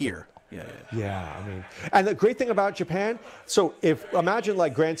what I hear. Yeah, I mean, and the great thing about Japan, so imagine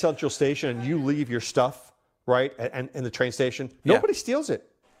like Grand Central Station and you leave your stuff, right, and in the train station, nobody steals it.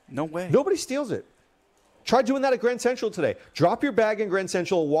 No way. Nobody steals it. Try doing that at Grand Central today. Drop your bag in Grand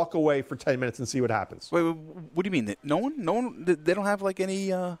Central and walk away for 10 minutes and see what happens. Wait, what do you mean? No one, they don't have like any,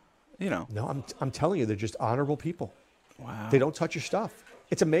 No, I'm telling you, they're just honorable people. Wow. They don't touch your stuff.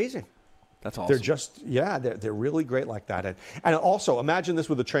 It's amazing. That's awesome. They're just, they're really great like that. And also, imagine this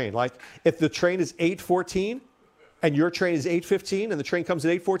with a train. Like, if the train is 8:14 and your train is 8:15 and the train comes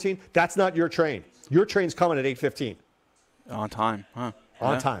at 8:14, that's not your train. Your train's coming at 8:15. On time, huh?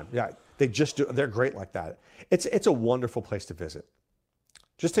 On time, yeah. They're great like that. It's a wonderful place to visit.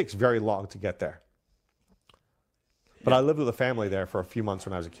 Just takes very long to get there. But I lived with a family there for a few months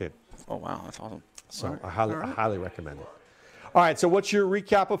when I was a kid. Oh, wow. That's awesome. So I highly recommend it. All right, so what's your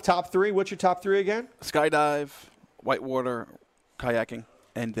recap of top three? What's your top three again? Skydive, whitewater, kayaking,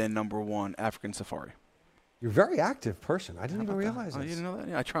 and then number one, African safari. You're a very active person. I didn't even realize this. You didn't know that?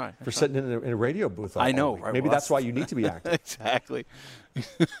 Yeah, I try. For sitting in a radio booth. I know, right? Maybe that's why you need to be active. Exactly.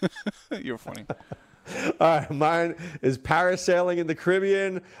 You're funny. All right, mine is parasailing in the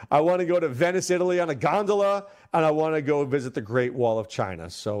Caribbean. I want to go to Venice, Italy on a gondola, and I want to go visit the Great Wall of China.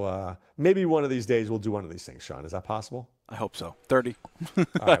 So maybe one of these days we'll do one of these things, Sean. Is that possible? I hope so. 30. All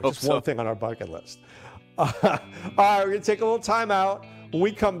right, just one thing on our bucket list. All right, we're going to take a little time out. When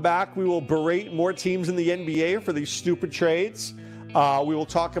we come back, we will berate more teams in the NBA for these stupid trades. We will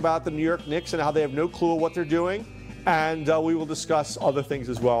talk about the New York Knicks and how they have no clue what they're doing. And we will discuss other things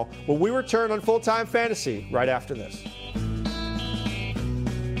as well when we return on Full-Time Fantasy right after this.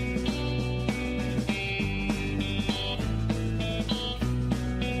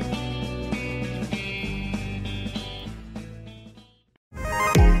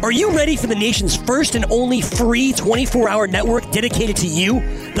 Are you ready for the nation's first and only free 24-hour network dedicated to you,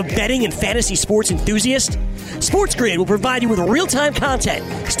 the betting and fantasy sports enthusiast? SportsGrid will provide you with real-time content,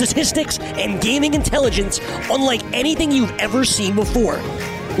 statistics, and gaming intelligence unlike anything you've ever seen before.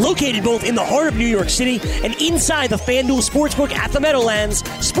 Located both in the heart of New York City and inside the FanDuel Sportsbook at the Meadowlands,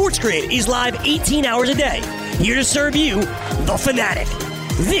 SportsGrid is live 18 hours a day, here to serve you, the fanatic.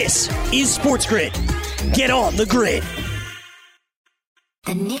 This is SportsGrid. Get on the grid.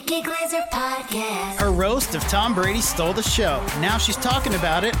 The Nikki Glazer Podcast. Her roast of Tom Brady stole the show. Now she's talking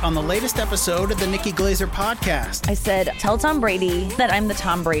about it on the latest episode of the Nikki Glazer Podcast. I said, tell Tom Brady that I'm the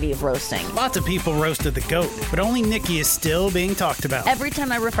Tom Brady of roasting. Lots of people roasted the GOAT, but only Nikki is still being talked about. Every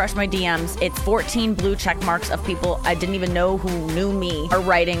time I refresh my DMs, it's 14 blue check marks of people I didn't even know who knew me are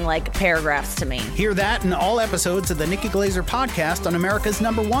writing like paragraphs to me. Hear that in all episodes of the Nikki Glazer Podcast on America's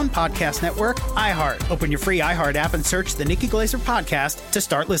 #1 podcast network, iHeart. Open your free iHeart app and search the Nikki Glazer Podcast to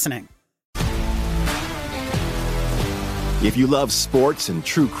start listening. If you love sports and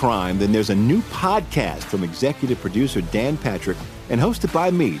true crime, then there's a new podcast from executive producer Dan Patrick and hosted by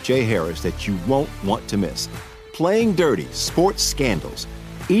me, Jay Harris, that you won't want to miss. Playing Dirty: Sports Scandals.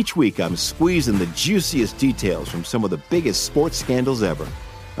 Each week, I'm squeezing the juiciest details from some of the biggest sports scandals ever.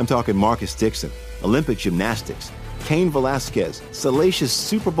 I'm talking Marcus Dixon, Olympic gymnastics, Cain Velasquez, salacious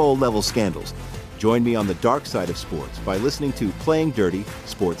Super Bowl-level scandals. Join me on the dark side of sports by listening to Playing Dirty: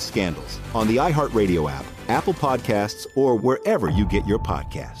 Sports Scandals on the iHeartRadio app, Apple Podcasts, or wherever you get your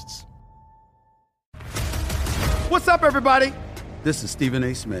podcasts. What's up, everybody? This is Stephen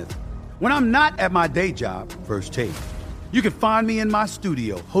A. Smith. When I'm not at my day job, First Take, you can find me in my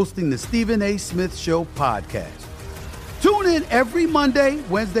studio hosting the Stephen A. Smith Show podcast. Tune in every Monday,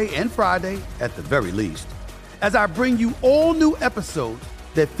 Wednesday, and Friday, at the very least, as I bring you all new episodes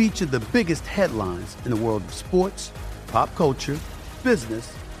that feature the biggest headlines in the world of sports, pop culture,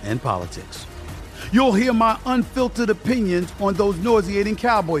 business, and politics. You'll hear my unfiltered opinions on those nauseating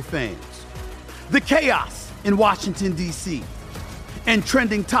Cowboy fans, the chaos in Washington, D.C., and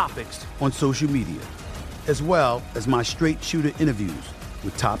trending topics on social media, as well as my straight shooter interviews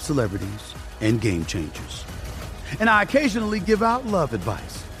with top celebrities and game changers. And I occasionally give out love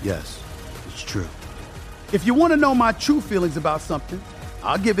advice. Yes, it's true. If you want to know my true feelings about something,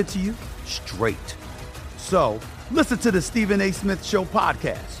 I'll give it to you straight. So, listen to the Stephen A. Smith Show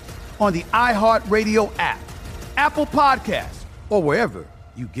podcast on the iHeartRadio app, Apple Podcasts, or wherever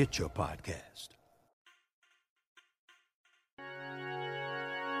you get your podcast.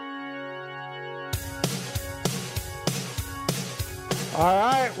 All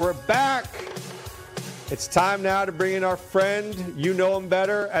right, we're back. It's time now to bring in our friend. You know him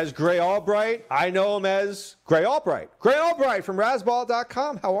better as Gray Albright. I know him as Gray Albright. Gray Albright from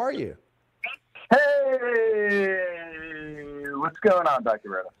Razzball.com. How are you? Hey, what's going on, Dr.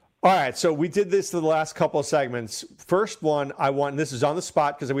 Retta? All right, so we did this the last couple of segments. First one, this is on the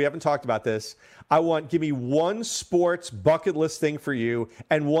spot because we haven't talked about this. Give me one sports bucket list thing for you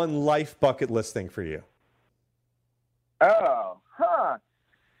and one life bucket list thing for you. Oh, huh.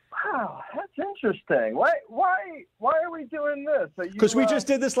 Wow, that's interesting. Why are we doing this? Because we just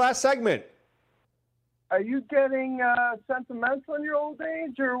did this last segment. Are you getting sentimental in your old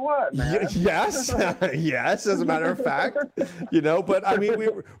age or what, man? Yes, yes, as a matter of fact. But I mean, we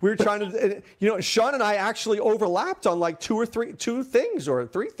were trying to, Sean and I actually overlapped on like two things or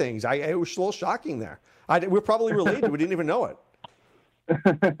three things. It was a little shocking there. We're probably related. We didn't even know it.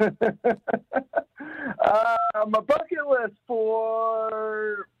 My bucket list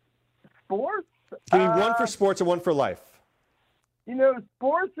for sports? Give me one for sports and one for life.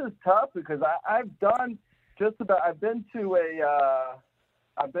 Sports is tough because I've done I've been to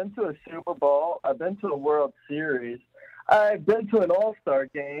a Super Bowl. I've been to a World Series. I've been to an All-Star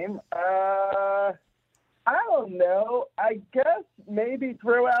game. I don't know. I guess maybe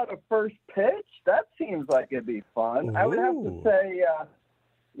throw out a first pitch. That seems like it'd be fun. Ooh. I would have to say,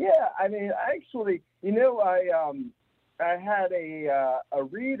 yeah. I mean, actually, I had a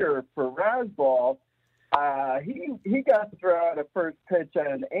reader for Razzball. He got to throw out a first pitch at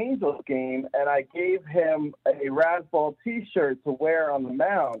an Angels game, and I gave him a Razzball T-shirt to wear on the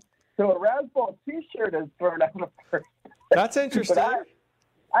mound. So a Razzball T-shirt is thrown out a first pitch. That's interesting.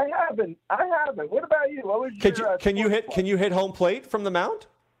 I haven't. What about you? What was your? Can you hit home plate from the mound?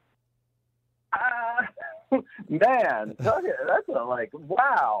 Man, that's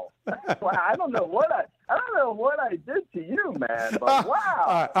wow. I don't know what I did to you, man. But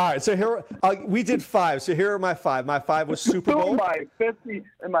wow. All right. So here we did 5. So here are my 5. My 5 was Super Bowl. My 50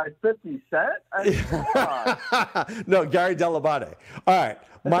 Cent. I mean, come on. No, Gary Delabate. All right.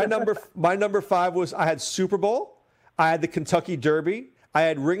 My number 5 was I had Super Bowl. I had the Kentucky Derby. I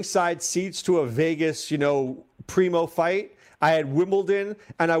had ringside seats to a Vegas, primo fight. I had Wimbledon,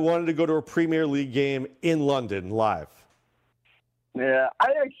 and I wanted to go to a Premier League game in London live. Yeah,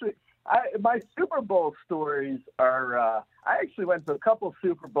 my Super Bowl stories are, I actually went to a couple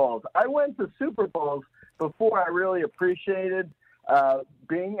Super Bowls. I went to Super Bowls before I really appreciated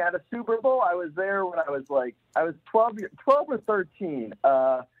being at a Super Bowl. I was there when I was 12 or 13.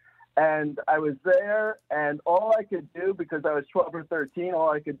 And I was there, and all I could do, because I was 12 or 13, all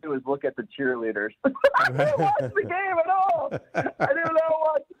I could do was look at the cheerleaders. I didn't watch the game at all. I didn't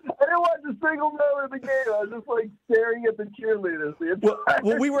watch a single minute of the game. I was just staring at the cheerleaders.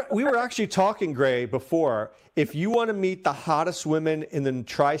 Well, we were actually talking, Gray, before. If you want to meet the hottest women in the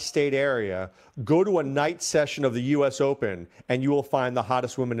tri-state area, go to a night session of the U.S. Open, and you will find the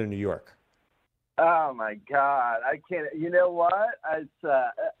hottest women in New York. Oh my God, I can't. You know what? I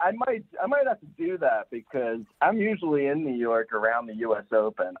might have to do that because I'm usually in New York around the U.S.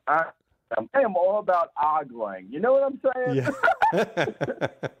 Open. I am all about ogling. You know what I'm saying? Yeah.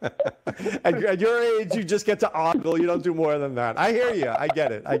 At your age, you just get to ogle. You don't do more than that. I hear you. I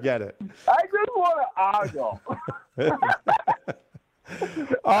get it. I just want to ogle.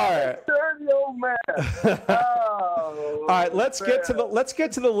 All right. Dirty old man. All right, let's get to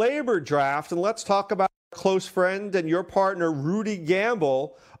the labor draft, and let's talk about a close friend and your partner, Rudy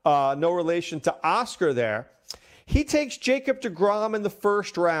Gamble. No relation to Oscar there. He takes Jacob deGrom in the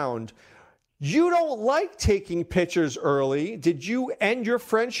first round. You don't like taking pitchers early. Did you end your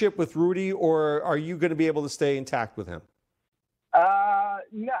friendship with Rudy, or are you going to be able to stay intact with him?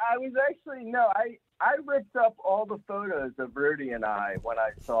 No, I ripped up all the photos of Rudy and I when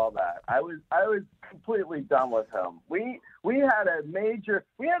I saw that. I was completely done with him. We had a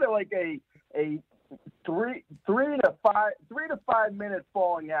 3 to 5 minute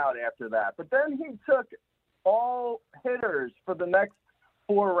falling out after that. But then he took all hitters for the next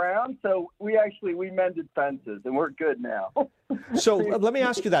 4 rounds, so we mended fences and we're good now. So let me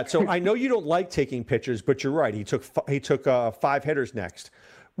ask you that. So I know you don't like taking pitchers, but you're right. He took 5 hitters next.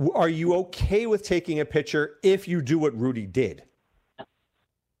 Are you okay with taking a pitcher if you do what Rudy did?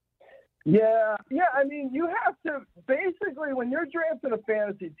 Yeah. I mean, you have to basically, when you're drafting a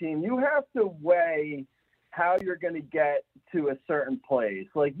fantasy team, you have to weigh how you're going to get to a certain place.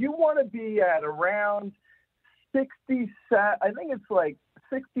 Like, you want to be at around 67. I think it's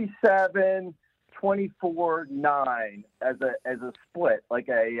 67, 24, 9 as a split, like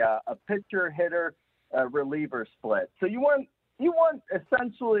a pitcher hitter reliever split. So you want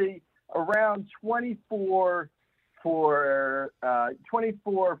essentially around 24 for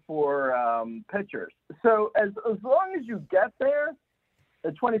pitchers. So as long as you get there,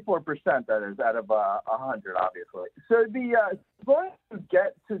 24% that is out of 100, obviously. So as long as you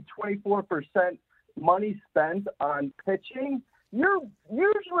get to 24% money spent on pitching, you're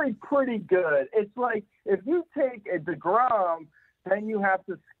usually pretty good. It's like if you take a DeGrom, then you have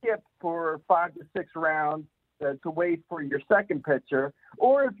to skip for 5 to 6 rounds to wait for your second pitcher.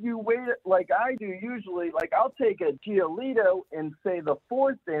 Or if you wait like I do usually, like I'll take a Giolito in, say, in the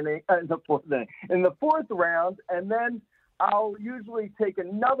fourth round, and then I'll usually take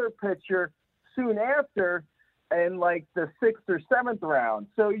another pitcher soon after in like the 6th or 7th round.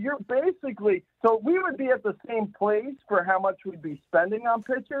 So you're basically, so we would be at the same place for how much we'd be spending on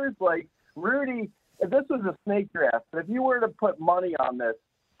pitchers. Like Rudy, if this was a snake draft, if you were to put money on this,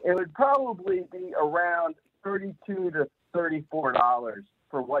 it would probably be around $32 to $34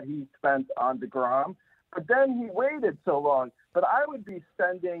 for what he spent on DeGrom. But then he waited so long. But I would be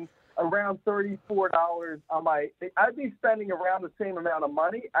spending around $34 on I'd be spending around the same amount of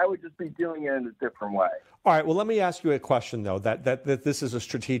money. I would just be doing it in a different way. All right, well, let me ask you a question, though, that this is a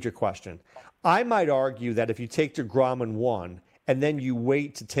strategic question. I might argue that if you take DeGrom in 1 and then you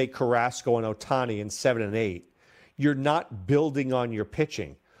wait to take Carrasco and Ohtani in 7 and 8, you're not building on your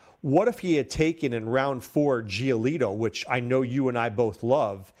pitching. What if he had taken in round 4 Giolito, which I know you and I both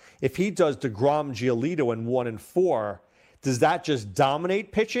love? If he does DeGrom, Giolito in 1 and 4, does that just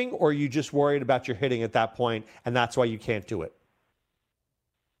dominate pitching, or are you just worried about your hitting at that point, and that's why you can't do it?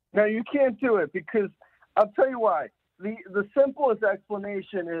 No, you can't do it because I'll tell you why. The simplest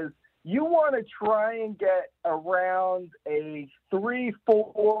explanation is you want to try and get around a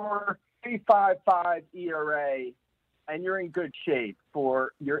 3.4, 3.55 ERA, and you're in good shape to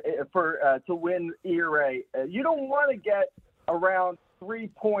win ERA. You don't want to get around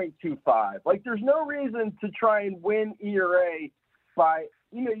 3.25. Like, there's no reason to try and win ERA by,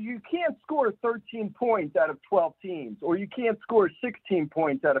 you can't score 13 points out of 12 teams, or you can't score 16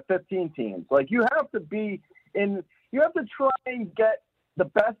 points out of 15 teams. Like, you have to try and get the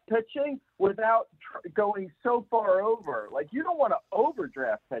best pitching without going so far over. Like, you don't want to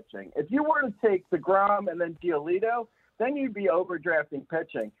overdraft pitching. If you were to take DeGrom and then Giolito, then you'd be overdrafting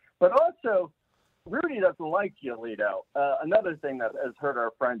pitching. But also, Rudy doesn't like Giolito. Another thing that has hurt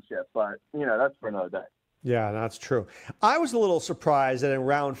our friendship, but, that's for another day. Yeah, that's true. I was a little surprised that in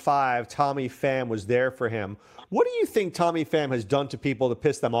round 5, Tommy Pham was there for him. What do you think Tommy Pham has done to people to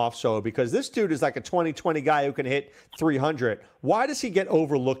piss them off so? Because this dude is like a 20-20 guy who can hit 300. Why does he get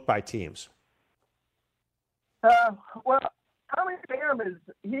overlooked by teams? Well, Tommy Pham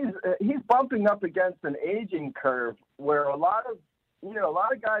he's bumping up against an aging curve where a lot of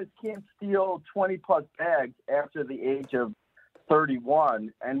guys can't steal 20-plus bags after the age of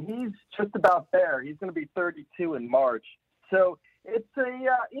 31, and he's just about there. He's going to be 32 in March. So it's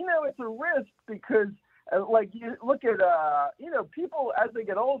it's a risk because, you look at, people as they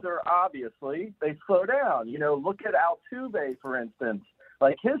get older, obviously, they slow down. Look at Altuve, for instance.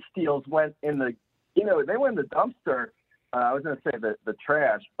 Like, his steals went in the, they went in the dumpster. I was going to say the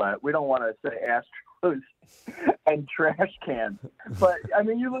trash, but we don't want to say Astros and trash cans. But,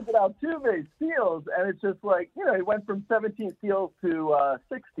 you look at Altuve's steals, and it's just like, he went from 17 steals to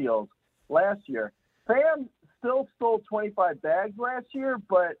 6 steals last year. Pham still stole 25 bags last year,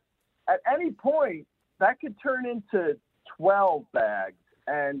 but at any point, that could turn into 12 bags,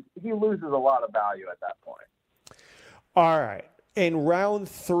 and he loses a lot of value at that point. All right. In round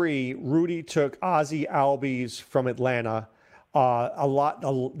 3, Rudy took Ozzie Albies from Atlanta.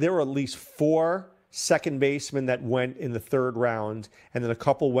 There were at least 4 second basemen that went in the 3rd round, and then a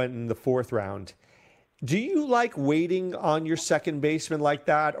couple went in the 4th round. Do you like waiting on your second baseman like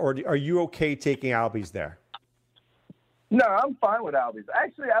that, or are you okay taking Albies there? No, I'm fine with Albies.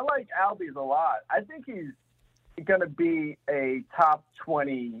 Actually, I like Albies a lot. I think he's going to be a top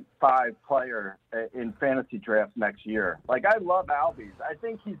 25 player in fantasy drafts next year. Like, I love Albies. I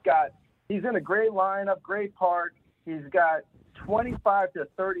think he's in a great lineup, great park. He's got 25 to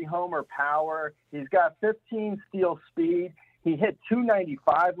 30 homer power. He's got 15 steal speed. He hit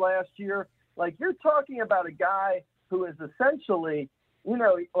 295 last year. Like, you're talking about a guy who is essentially, his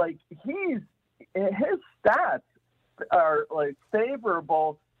stats are like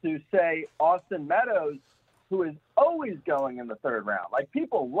favorable to, say, Austin Meadows, who is always going in the 3rd round. Like,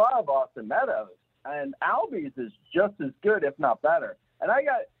 people love Austin Meadows, and Albies is just as good, if not better.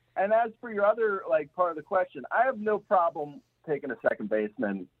 And as for your other part of the question, I have no problem taking a second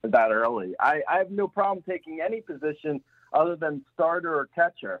baseman that early. I have no problem taking any position other than starter or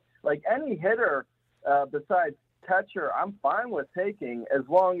catcher. Like, any hitter besides catcher, I'm fine with taking, as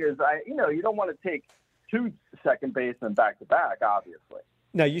long as you don't want to take 2 second basemen back to back, obviously.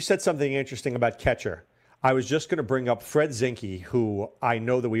 Now, you said something interesting about catcher. I was just going to bring up Fred Zinke, who I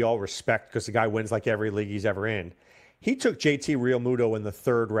know that we all respect because the guy wins like every league he's ever in. He took JT Realmuto in the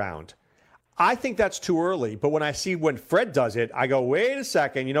 3rd round. I think that's too early. But when I see when Fred does it, I go, wait a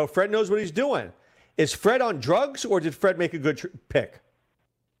second. You know, Fred knows what he's doing. Is Fred on drugs, or did Fred make a good pick?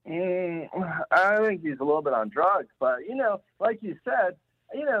 I think he's a little bit on drugs. But, you know, like you said,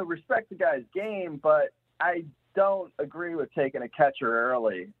 you know, respect the guy's game, but I don't agree with taking a catcher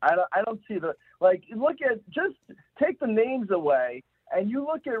early. I don't see just take the names away, and you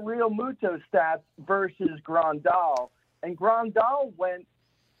look at Real Muto's stats versus Grandal, and Grandal went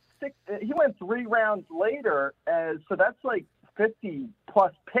 3 rounds later, so that's like 50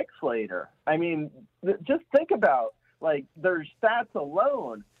 plus picks later. I mean, just think about like their stats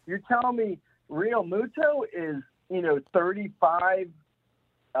alone. You're telling me Real Muto is, you know, 35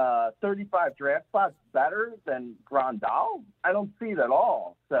 draft spots better than Grandal? I don't see it at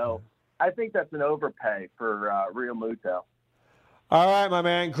all. So I think that's an overpay for Real Muto. All right, my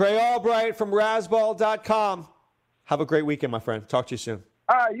man. Gray Albright from Razzball.com. Have a great weekend, my friend. Talk to you soon.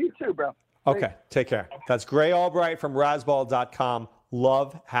 You too, bro. Okay, take care. That's Gray Albright from Razzball.com.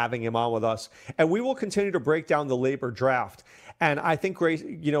 Love having him on with us. And we will continue to break down the labor draft. And I think, Gray,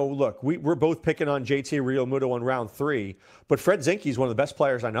 you know, look, we're both picking on JT Realmuto in round 3, but Fred Zinke is one of the best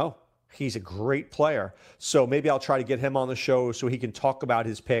players I know. He's a great player. So maybe I'll try to get him on the show so he can talk about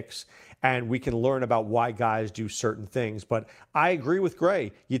his picks and we can learn about why guys do certain things. But I agree with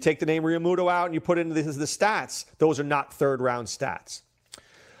Gray. You take the name Realmuto out and you put in the stats. Those are not third-round stats.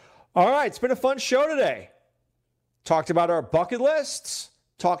 All right, it's been a fun show today. Talked about our bucket lists.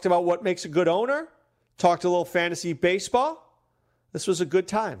 Talked about what makes a good owner. Talked a little fantasy baseball. This was a good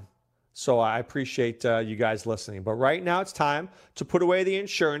time. So I appreciate you guys listening. But right now it's time to put away the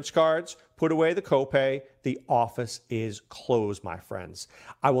insurance cards, put away the copay. The office is closed, my friends.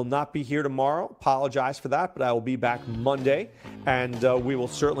 I will not be here tomorrow. Apologize for that, but I will be back Monday. And we will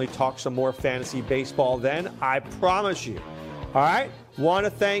certainly talk some more fantasy baseball then. I promise you. All right? Want to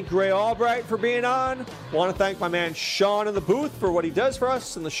thank Gray Albright for being on. Want to thank my man Sean in the booth for what he does for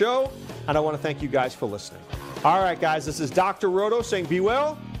us in the show. And I want to thank you guys for listening. All right, guys, this is Dr. Roto saying be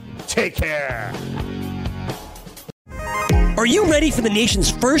well. Take care. Are you ready for the nation's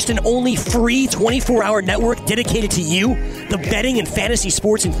first and only free 24-hour network dedicated to you, the betting and fantasy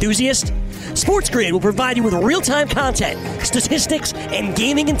sports enthusiast? SportsGrid will provide you with real-time content, statistics, and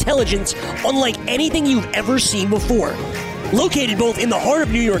gaming intelligence unlike anything you've ever seen before. Located both in the heart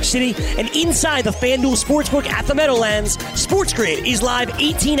of New York City and inside the FanDuel Sportsbook at the Meadowlands, SportsGrid is live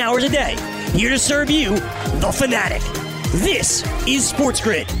 18 hours a day, here to serve you, the fanatic. This is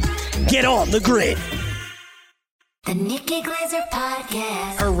SportsGrid. Get on the grid. The Nikki Glazer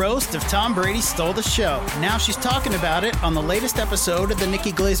Podcast. Her roast of Tom Brady stole the show. Now she's talking about it on the latest episode of the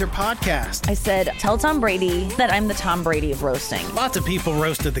Nikki Glazer Podcast. I said, tell Tom Brady that I'm the Tom Brady of roasting. Lots of people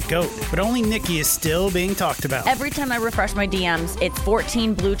roasted the GOAT, but only Nikki is still being talked about. Every time I refresh my DMs, it's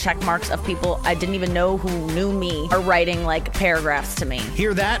 14 blue check marks of people I didn't even know who knew me are writing like paragraphs to me.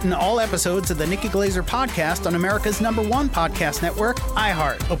 Hear that in all episodes of the Nikki Glazer Podcast on America's #1 podcast network,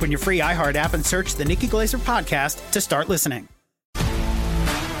 iHeart. Open your free iHeart app and search the Nikki Glazer Podcast to start listening.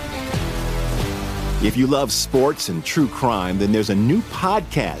 If you love sports and true crime, then there's a new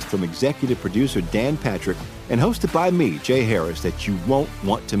podcast from executive producer Dan Patrick and hosted by me, Jay Harris, that you won't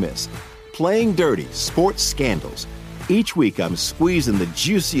want to miss. Playing Dirty: Sports Scandals. Each week, I'm squeezing the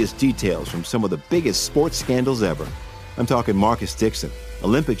juiciest details from some of the biggest sports scandals ever. I'm talking Marcus Dixon,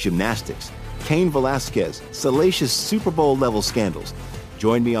 Olympic gymnastics, Cain Velasquez, salacious Super Bowl-level scandals.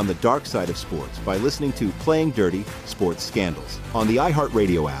 Join me on the dark side of sports by listening to Playing Dirty: Sports Scandals on the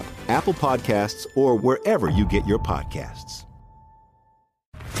iHeartRadio app, Apple Podcasts, or wherever you get your podcasts.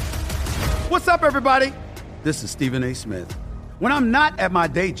 What's up, everybody? This is Stephen A. Smith. When I'm not at my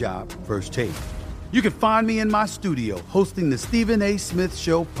day job, First Take, you can find me in my studio hosting the Stephen A. Smith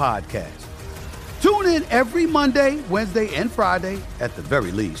Show podcast. Tune in every Monday, Wednesday, and Friday, at the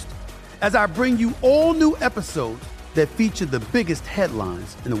very least, as I bring you all new episodes that feature the biggest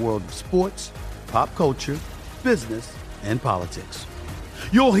headlines in the world of sports, pop culture, business, and politics.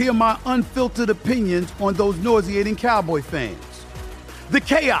 You'll hear my unfiltered opinions on those nauseating Cowboy fans, the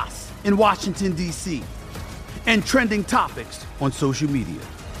chaos in Washington, D.C., and trending topics on social media,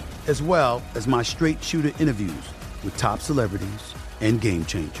 as well as my straight shooter interviews with top celebrities and game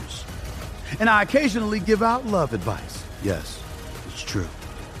changers. And I occasionally give out love advice. Yes, it's true.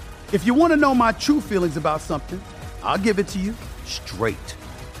 If you want to know my true feelings about something, I'll give it to you straight.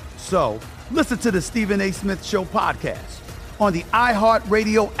 So, listen to the Stephen A. Smith Show podcast on the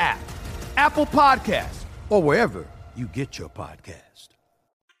iHeartRadio app, Apple Podcasts, or wherever you get your podcast.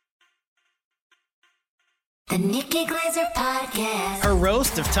 The Nikki Glaser Podcast. Her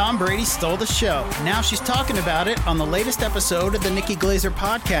roast of Tom Brady stole the show. Now she's talking about it on the latest episode of the Nikki Glaser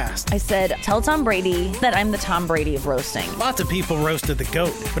Podcast. I said, tell Tom Brady that I'm the Tom Brady of roasting. Lots of people roasted the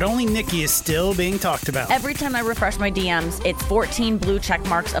GOAT, but only Nikki is still being talked about. Every time I refresh my DMs, it's 14 blue check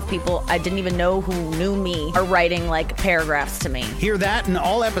marks of people I didn't even know who knew me are writing like paragraphs to me. Hear that in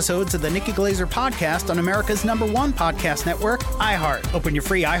all episodes of the Nikki Glaser Podcast on America's #1 podcast network, iHeart. Open your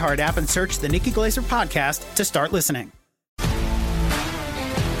free iHeart app and search the Nikki Glaser Podcast to start listening.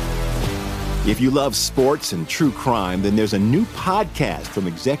 If you love sports and true crime, then there's a new podcast from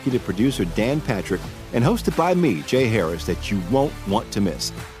executive producer Dan Patrick and hosted by me, Jay Harris, that you won't want to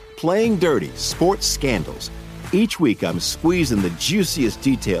miss. Playing Dirty: Sports Scandals. Each week, I'm squeezing the juiciest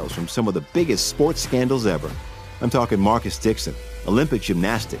details from some of the biggest sports scandals ever. I'm talking Marcus Dixon, Olympic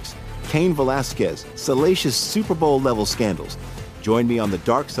gymnastics, Cain Velasquez, salacious Super Bowl-level scandals. Join me on the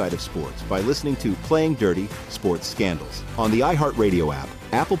dark side of sports by listening to Playing Dirty: Sports Scandals on the iHeartRadio app,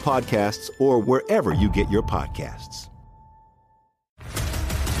 Apple Podcasts, or wherever you get your podcasts.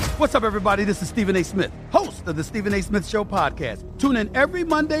 What's up, everybody? This is Stephen A. Smith, host of the Stephen A. Smith Show podcast. Tune in every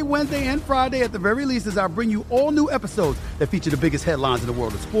Monday, Wednesday, and Friday at the very least as I bring you all new episodes that feature the biggest headlines in the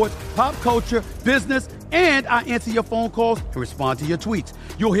world of sports, pop culture, business, and I answer your phone calls and respond to your tweets.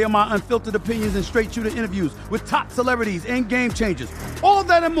 You'll hear my unfiltered opinions and straight-shooter interviews with top celebrities and game changers. All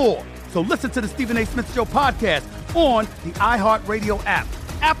that and more. So listen to the Stephen A. Smith Show podcast on the iHeartRadio app,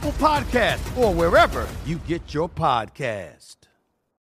 Apple Podcasts, or wherever you get your podcasts.